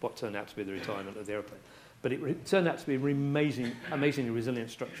beyond what turned out to be the retirement of the aeroplane. But it turned out to be an amazingly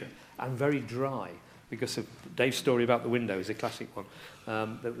resilient structure and very dry, because of Dave's story about the window is a classic one.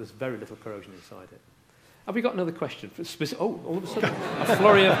 There was very little corrosion inside it. Have we got another question? All of a sudden, a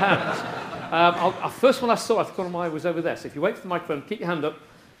flurry of hands. First one I saw, I think one of mine was over there. So if you wait for the microphone, keep your hand up,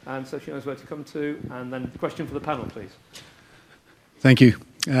 and so she knows where to come to. And then question for the panel, please. Thank you.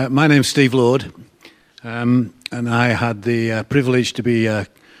 My name's Steve Lord, and I had the privilege to be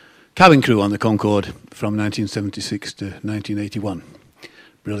cabin crew on the Concorde from 1976 to 1981.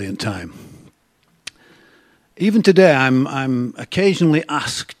 Brilliant time. Even today, I'm occasionally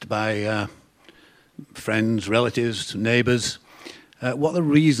asked by friends, relatives, neighbours, what the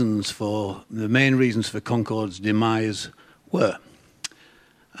main reasons for Concorde's demise were.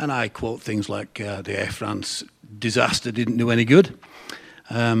 And I quote things like the Air France disaster didn't do any good,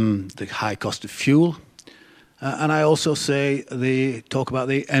 the high cost of fuel, and I also talk about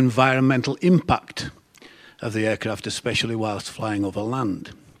the environmental impact of the aircraft, especially whilst flying over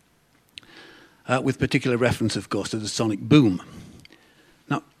land, with particular reference, of course, to the sonic boom.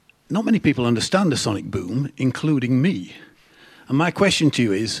 Now, not many people understand the sonic boom, including me. And my question to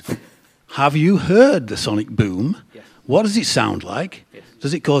you is, have you heard the sonic boom? Yes. What does it sound like? Yes.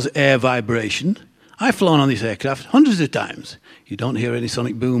 Does it cause air vibration? I've flown on this aircraft hundreds of times. You don't hear any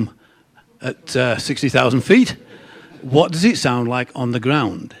sonic boom at 60,000 feet. What does it sound like on the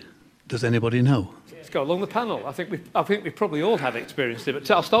ground? Does anybody know? Let's go along the panel. I think we probably all have experienced it.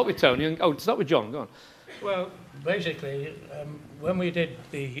 But I'll start with Tony. Start with John. Go on. Well, basically, when we did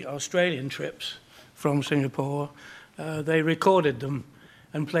the Australian trips from Singapore, they recorded them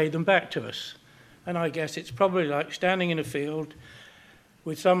and played them back to us. And I guess it's probably like standing in a field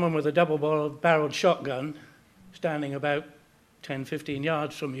with someone with a double-barreled shotgun standing about 10, 15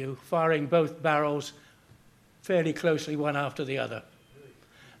 yards from you, firing both barrels fairly closely one after the other.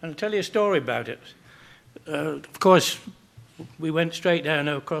 And I'll tell you a story about it. Of course, we went straight down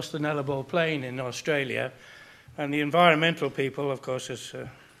across the Nullarbor Plain in Australia, and the environmental people, of course, as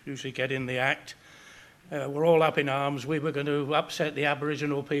usually get in the act, were all up in arms. We were going to upset the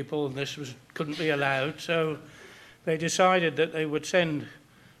Aboriginal people, and this couldn't be allowed. So they decided that they would send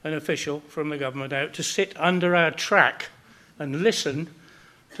an official from the government out to sit under our track and listen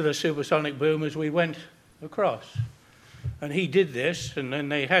to the supersonic boom as we went across. And he did this, and then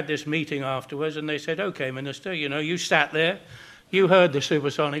they had this meeting afterwards, and they said, OK, Minister, you sat there, you heard the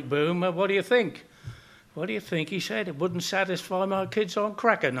supersonic boom, what do you think? What do you think? He said, it wouldn't satisfy my kids on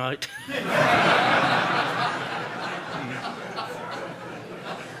cracker night.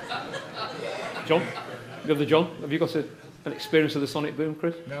 John? John, have you got an experience of the sonic boom,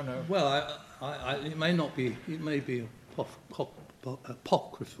 Chris? No. Well, it may be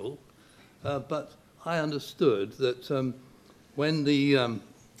apocryphal, but I understood that when they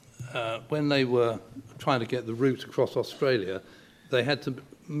were trying to get the route across Australia, they had to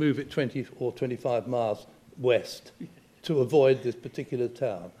move it 20 or 25 miles west to avoid this particular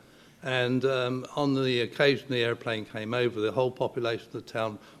town. And on the occasion the airplane came over, the whole population of the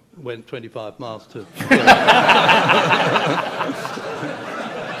town went 25 miles to... Is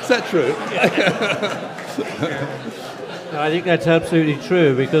that true? No, I think that's absolutely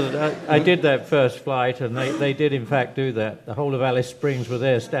true, because I did that first flight, and they did in fact do that. The whole of Alice Springs were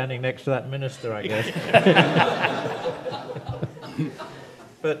there standing next to that minister, I guess.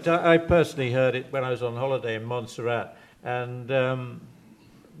 But I personally heard it when I was on holiday in Montserrat, and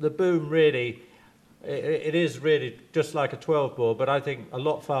the boom really, it is really just like a 12-bore, but I think a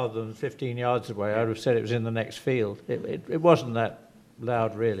lot farther than 15 yards away. I would have said it was in the next field. It wasn't that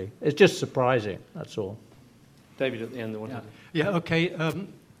loud, really. It's just surprising, that's all. David at the end. Yeah, okay.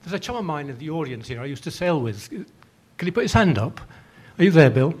 There's a chum of mine in the audience here I used to sail with. Can he put his hand up? Are you there,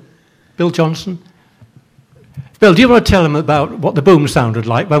 Bill? Bill Johnson? Bill, do you want to tell him about what the boom sounded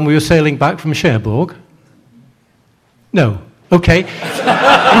like when we were sailing back from Cherbourg? No. Okay.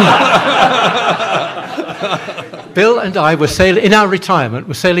 Bill and I were sailing, in our retirement,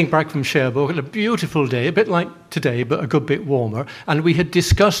 we're sailing back from Cherbourg on a beautiful day, a bit like today, but a good bit warmer, and we had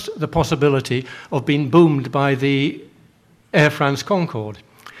discussed the possibility of being boomed by the Air France Concorde.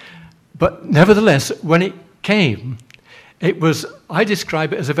 But nevertheless, when it came, it was, I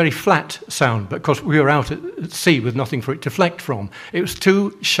describe it as a very flat sound, because we were out at sea with nothing for it to deflect from. It was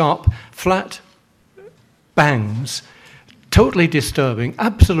two sharp, flat bangs, totally disturbing,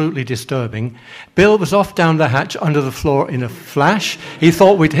 absolutely disturbing. Bill was off down the hatch under the floor in a flash. He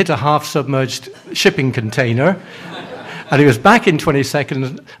thought we'd hit a half-submerged shipping container. And he was back in 20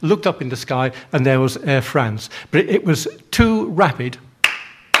 seconds, looked up in the sky, and there was Air France. But it was too rapid,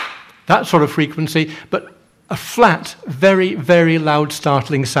 that sort of frequency, but a flat, very, very loud,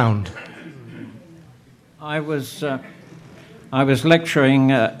 startling sound. I was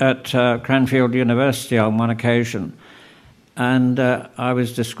lecturing at Cranfield University on one occasion, and I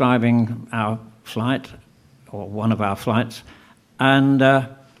was describing our flight, or one of our flights, and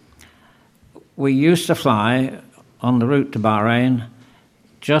we used to fly on the route to Bahrain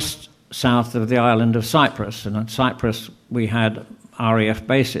just south of the island of Cyprus, and at Cyprus we had RAF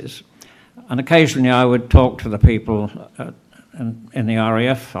bases. And occasionally I would talk to the people in the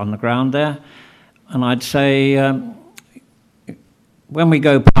RAF on the ground there, and I'd say, when we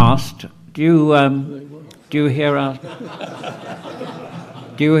go past, do you hear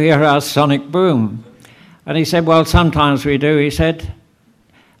our sonic boom? And he said, well, sometimes we do. He said,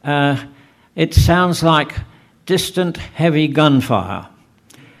 it sounds like distant heavy gunfire,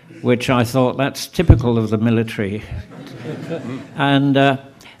 which I thought that's typical of the military. And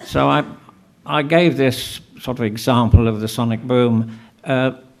so I gave this sort of example of the sonic boom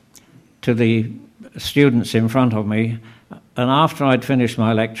to the students in front of me, and after I'd finished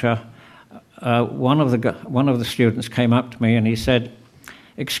my lecture, one of the students came up to me and he said,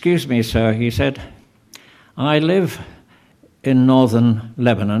 "Excuse me, sir," he said, "I live in northern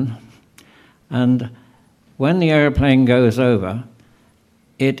Lebanon, and when the airplane goes over,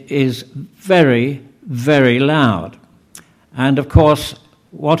 it is very, very loud." And of course,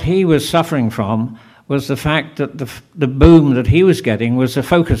 what he was suffering from was the fact that the boom that he was getting was a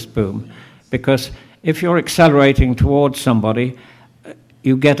focused boom, because if you're accelerating towards somebody,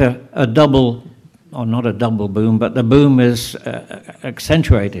 you get a double, or not a double boom, but the boom is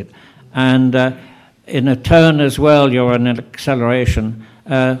accentuated. And in a turn as well, you're in an acceleration.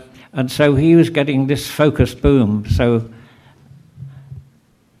 And so he was getting this focused boom. So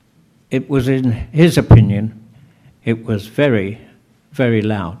it was, in his opinion, it was very, very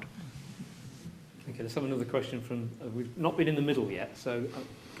loud. Okay, let's have another question from... we've not been in the middle yet, so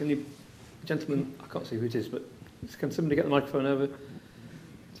can you... Gentlemen, I can't see who it is, but can somebody get the microphone over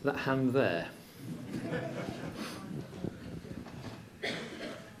to that hand there?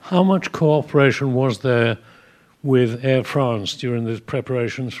 How much cooperation was there with Air France during the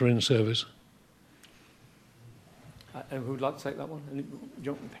preparations for in-service? Who would like to take that one?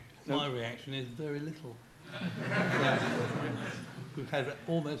 No? My reaction is very little. We've had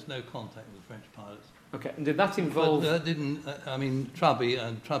almost no contact with the French pilots. Okay, and did that involve... But didn't, I mean, Trubby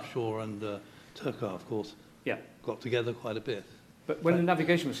and Trubshaw and Turkar, of course, got together quite a bit. But when the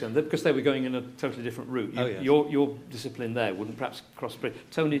navigation was concerned, because they were going in a totally different route, your discipline there wouldn't perhaps cross bridge.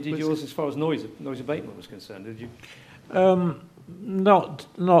 Tony, did yours as far as noise abatement was concerned, did you?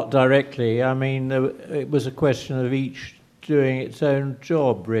 Not directly. I mean, it was a question of each doing its own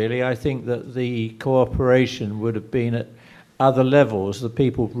job, really. I think that the cooperation would have been at other levels, the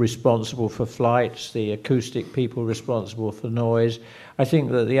people responsible for flights, the acoustic people responsible for noise. I think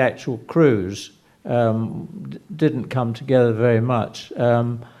that the actual crews didn't come together very much.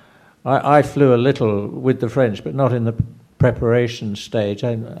 I flew a little with the French, but not in the preparation stage.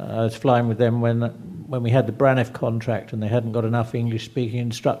 I was flying with them when we had the Braniff contract and they hadn't got enough English-speaking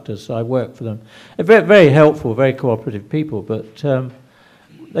instructors, so I worked for them. Very, very helpful, very cooperative people, but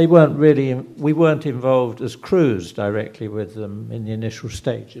we weren't involved as crews directly with them in the initial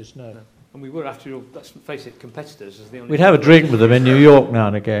stages, no. And we were, after all, let's face it, competitors. As the only We'd have a drink with them in New York now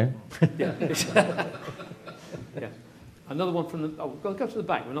and again. Yeah. Another one from the... Oh, go to the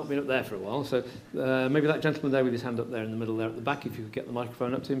back. We've not been up there for a while. So maybe that gentleman there with his hand up there in the middle there at the back, if you could get the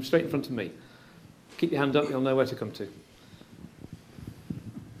microphone up to him, straight in front of me. Keep your hand up, you'll know where to come to.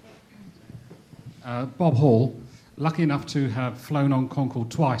 Bob Hall, lucky enough to have flown on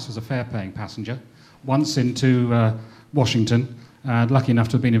Concorde twice as a fare-paying passenger, once into Washington, and lucky enough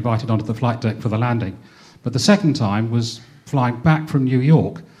to have been invited onto the flight deck for the landing. But the second time was flying back from New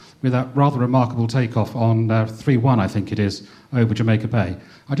York with that rather remarkable takeoff on 3-1, I think it is, over Jamaica Bay.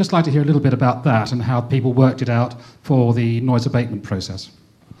 I'd just like to hear a little bit about that and how people worked it out for the noise abatement process.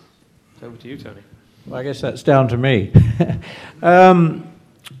 Over to you, Tony. Well, I guess that's down to me.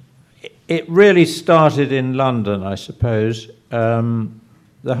 It really started in London, I suppose. The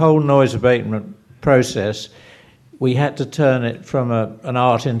whole noise abatement process, we had to turn it from an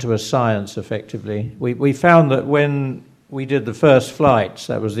art into a science, effectively. We found that when we did the first flights,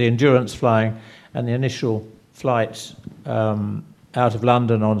 that was the endurance flying and the initial flights out of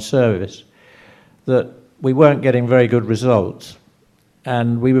London on service, that we weren't getting very good results.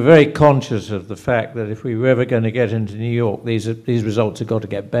 And we were very conscious of the fact that if we were ever going to get into New York, these results had got to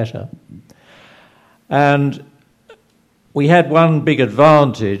get better. And we had one big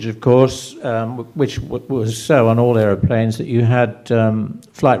advantage, of course, which was so on all aeroplanes, that you had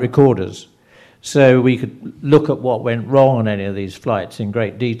flight recorders. So we could look at what went wrong on any of these flights in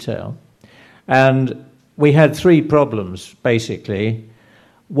great detail. And we had three problems, basically.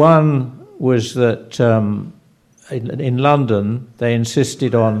 One was that in London, they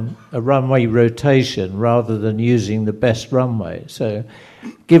insisted on a runway rotation rather than using the best runway. So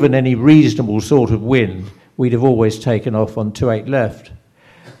given any reasonable sort of wind, we'd have always taken off on 28 left.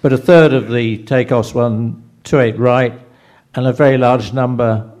 But a third of the takeoffs were on 28 right, and a very large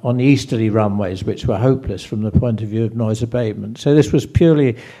number on the easterly runways, which were hopeless from the point of view of noise abatement. So this was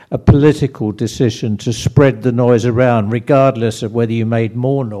purely a political decision to spread the noise around, regardless of whether you made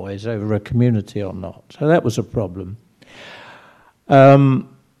more noise over a community or not. So that was a problem.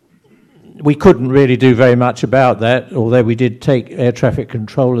 We couldn't really do very much about that, although we did take air traffic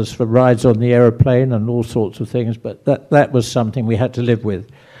controllers for rides on the aeroplane and all sorts of things, but that was something we had to live with.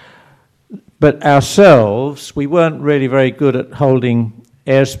 But ourselves, we weren't really very good at holding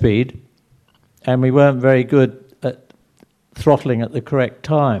airspeed, and we weren't very good at throttling at the correct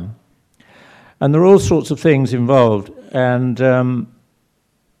time. And there were all sorts of things involved, and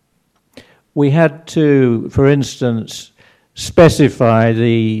we had to, for instance, specify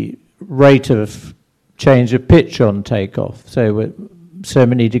the rate of change of pitch on takeoff, so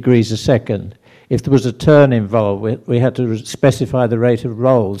many degrees a second. If there was a turn involved, we had to specify the rate of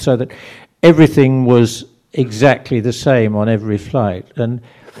roll so that everything was exactly the same on every flight. And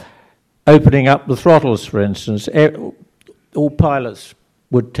opening up the throttles, for instance, all pilots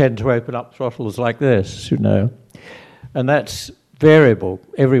would tend to open up throttles like this, you know, and that's variable.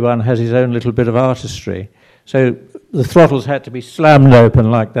 Everyone has his own little bit of artistry. So the throttles had to be slammed open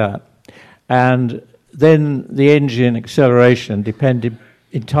like that. And then the engine acceleration depended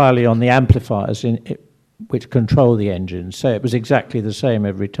entirely on the amplifiers which control the engine. So it was exactly the same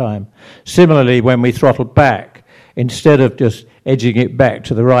every time. Similarly, when we throttled back, instead of just edging it back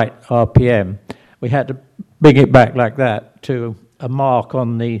to the right RPM, we had to bring it back like that to a mark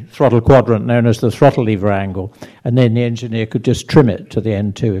on the throttle quadrant known as the throttle lever angle, and then the engineer could just trim it to the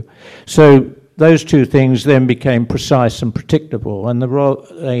N2. So those two things then became precise and predictable, and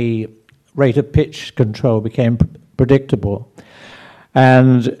the rate of pitch control became predictable.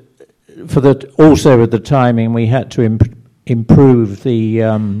 And also with the timing, we had to improve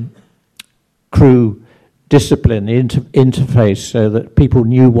the crew discipline, the interface, so that people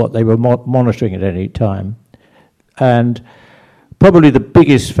knew what they were monitoring at any time. And probably the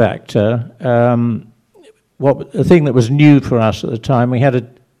biggest factor, the thing that was new for us at the time, we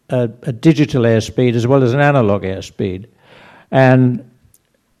had a digital airspeed as well as an analog airspeed. And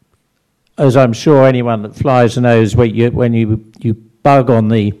as I'm sure anyone that flies knows, when you bug on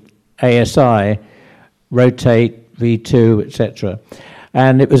the ASI, rotate, V2, etc.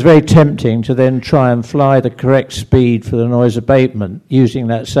 And it was very tempting to then try and fly the correct speed for the noise abatement using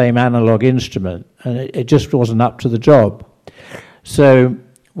that same analog instrument, and it just wasn't up to the job. So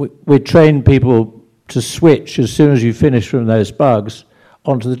we trained people to switch as soon as you finish from those bugs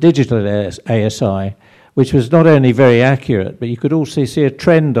onto the digital ASI, which was not only very accurate, but you could also see a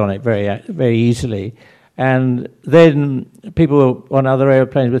trend on it very, very easily. And then people on other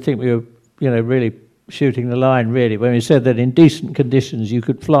airplanes would think we were, really shooting the line, really, when we said that in decent conditions you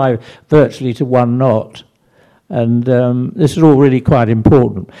could fly virtually to 1 knot. And this is all really quite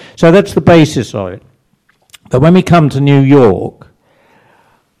important. So that's the basis of it. But when we come to New York,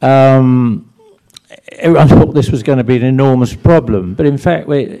 everyone thought this was going to be an enormous problem, but in fact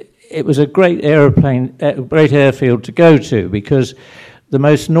it was a great great airfield to go to, because the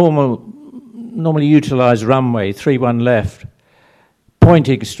most normally utilised runway, 31 left,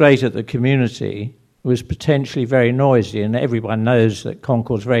 pointing straight at the community, was potentially very noisy, and everyone knows that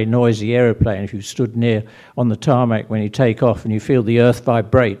Concorde's a very noisy aeroplane. If you stood near on the tarmac when you take off and you feel the earth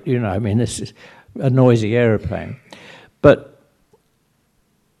vibrate, this is a noisy aeroplane. But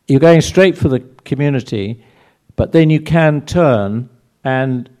you're going straight for the community, but then you can turn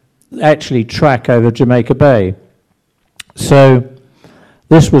and actually track over Jamaica Bay. So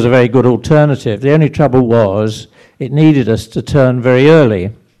this was a very good alternative. The only trouble was it needed us to turn very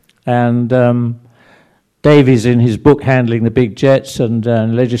early, and Davies, in his book Handling the Big Jets and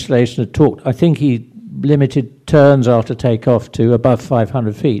legislation, had talked, I think he limited turns after takeoff to above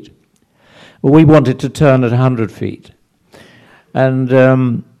 500 feet. Well, we wanted to turn at 100 feet.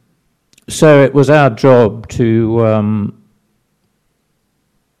 And so it was our job to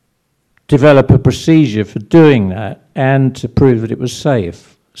develop a procedure for doing that and to prove that it was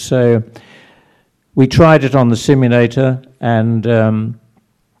safe. So we tried it on the simulator, and the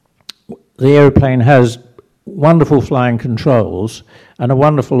aeroplane has wonderful flying controls and a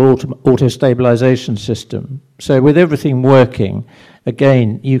wonderful auto-stabilization system. So with everything working,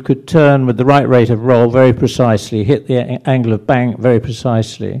 again, you could turn with the right rate of roll very precisely, hit the angle of bank very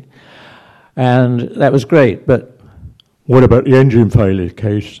precisely, and that was great. But what about the engine failure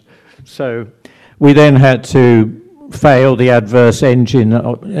case? So we then had to fail the adverse engine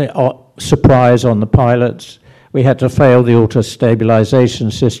surprise on the pilots. We had to fail the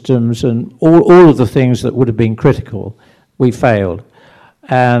auto-stabilization systems, and all of the things that would have been critical, we failed.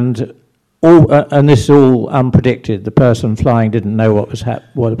 And this is all unpredicted. The person flying didn't know what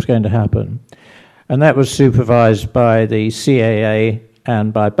was going to happen. And that was supervised by the CAA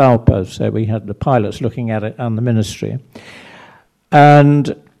and by BALPA, so we had the pilots looking at it and the ministry.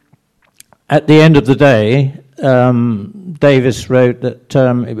 And at the end of the day, Davis wrote that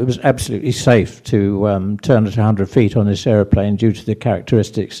it was absolutely safe to turn at 100 feet on this aeroplane due to the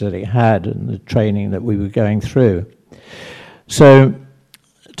characteristics that it had and the training that we were going through. So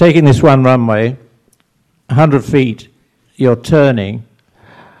taking this one runway, 100 feet, you're turning,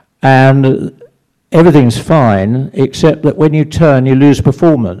 and everything's fine, except that when you turn, you lose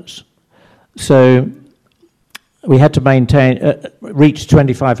performance. So we had to reach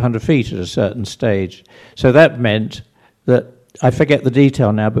 2,500 feet at a certain stage. So that meant that, I forget the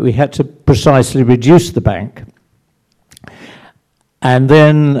detail now, but we had to precisely reduce the bank. And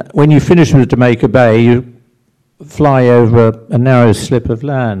then when you finish with Jamaica Bay, you fly over a narrow slip of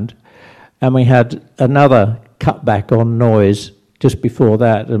land. And we had another cutback on noise just before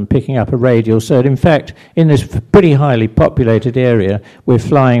that, and picking up a radial. So in fact, in this pretty highly populated area, we're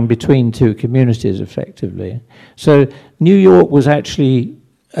flying between two communities effectively. So New York was actually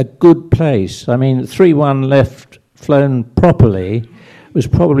a good place. I mean, 3-1 left flown properly was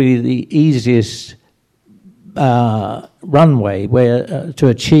probably the easiest runway to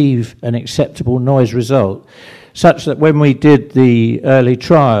achieve an acceptable noise result, such that when we did the early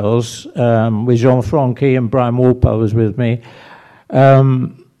trials with Jean Franqui, and Brian Walpole was with me,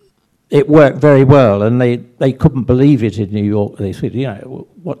 it worked very well, and they couldn't believe it in New York. They said,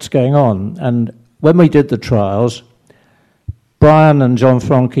 what's going on? And when we did the trials, Brian and John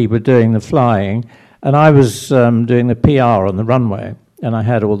Franqui were doing the flying, and I was doing the PR on the runway, and I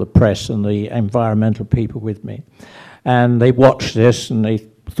had all the press and the environmental people with me. And they watched this, and they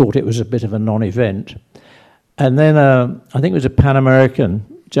thought it was a bit of a non-event. And then I think it was a Pan American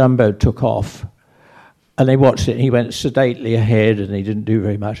jumbo took off, and they watched it, and he went sedately ahead, and he didn't do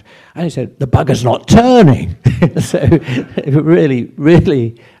very much. And he said, the bugger's not turning. So really,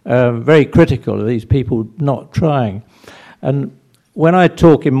 really very critical of these people not trying. And when I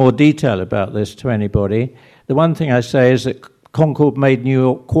talk in more detail about this to anybody, the one thing I say is that Concorde made New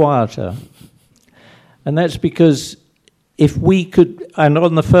York quieter. And that's because if we could, and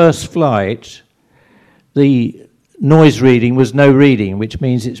on the first flight, the noise reading was no reading, which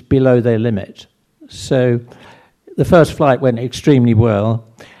means it's below their limit. So the first flight went extremely well,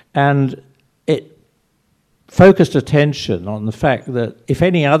 and it focused attention on the fact that if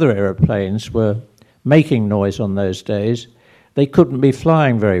any other aeroplanes were making noise on those days, they couldn't be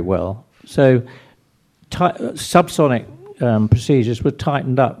flying very well. So subsonic procedures were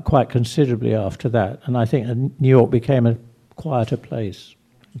tightened up quite considerably after that, and I think New York became a quieter place.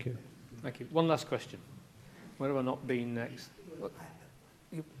 Thank you. Thank you. One last question. Where have I not been next?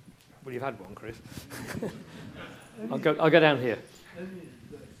 Well, you've had one, Chris. I'll go down here.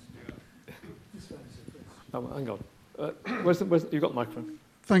 Oh, hang on. You've got the microphone.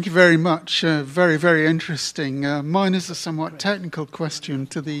 Thank you very much. Very, very interesting. Mine is a somewhat technical question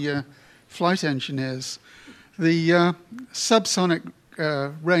to the flight engineers. The subsonic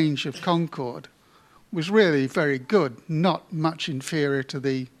range of Concorde was really very good, not much inferior to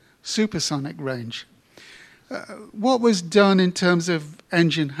the supersonic range. What was done in terms of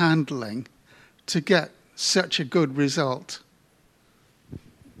engine handling to get such a good result?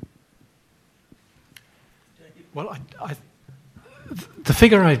 Well, the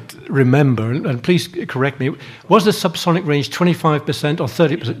figure I remember, and please correct me, was the subsonic range 25% or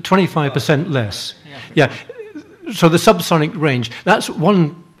 30%? 25% less. Yeah. So the subsonic range, that's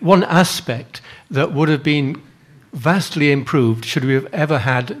one aspect that would have been vastly improved should we have ever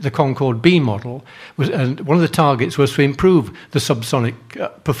had the Concorde B model, and one of the targets was to improve the subsonic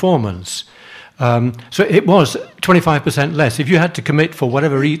performance. So it was 25% less. If you had to commit for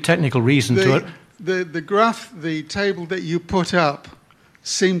whatever technical reason to it... The graph, the table that you put up,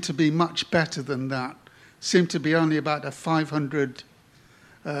 seemed to be much better than that. Seemed to be only about a 500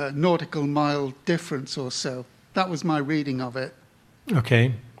 nautical mile difference or so. That was my reading of it.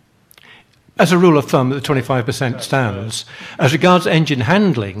 Okay. As a rule of thumb, the 25% stands. As regards engine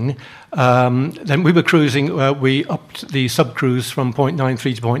handling, then we were cruising, we upped the subcruise from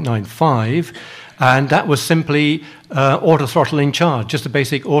 0.93 to 0.95, and that was simply auto-throttle in charge, just a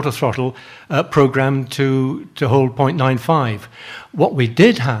basic auto-throttle program to hold 0.95. What we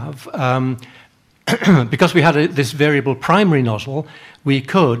did have, because we had this variable primary nozzle, we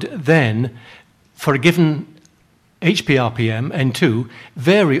could then, for a given HP RPM, N2,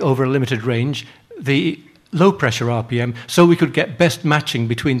 vary over a limited range the low pressure RPM, so we could get best matching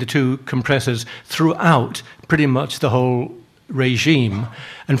between the two compressors throughout pretty much the whole regime.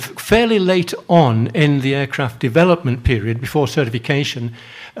 And fairly late on in the aircraft development period, before certification,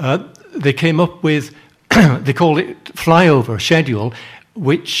 they came up with, they called it flyover schedule,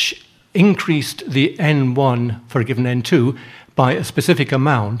 which increased the N1 for a given N2 by a specific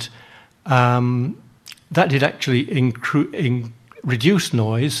amount. That did actually reduce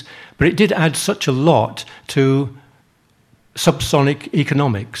noise, but it did add such a lot to subsonic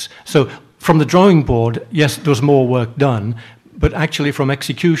economics. So from the drawing board, yes, there was more work done, but actually from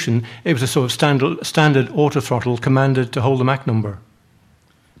execution, it was a sort of standard auto-throttle commanded to hold the Mach number.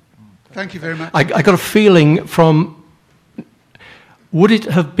 Thank you very much. I got a feeling from, would it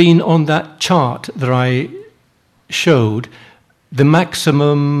have been on that chart that I showed, the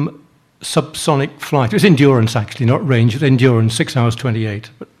maximum subsonic flight? It was endurance, actually, not range. It was endurance, 6 hours 28.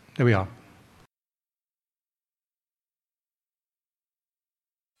 But there we are.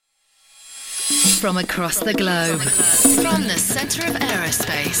 From across the globe, from the centre of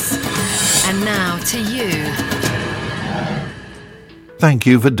aerospace. And now to you. Thank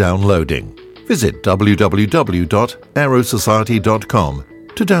you for downloading. Visit www.aerosociety.com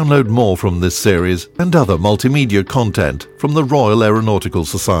to download more from this series and other multimedia content from the Royal Aeronautical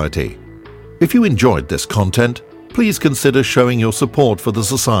Society. If you enjoyed this content, please consider showing your support for the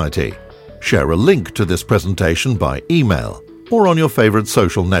Society. Share a link to this presentation by email or on your favourite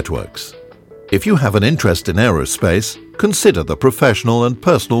social networks. If you have an interest in aerospace, consider the professional and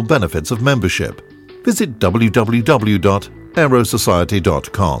personal benefits of membership. Visit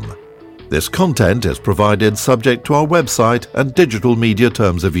www.aerosociety.com. This content is provided subject to our website and digital media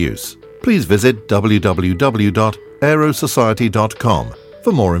terms of use. Please visit www.aerosociety.com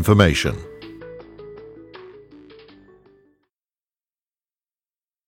for more information.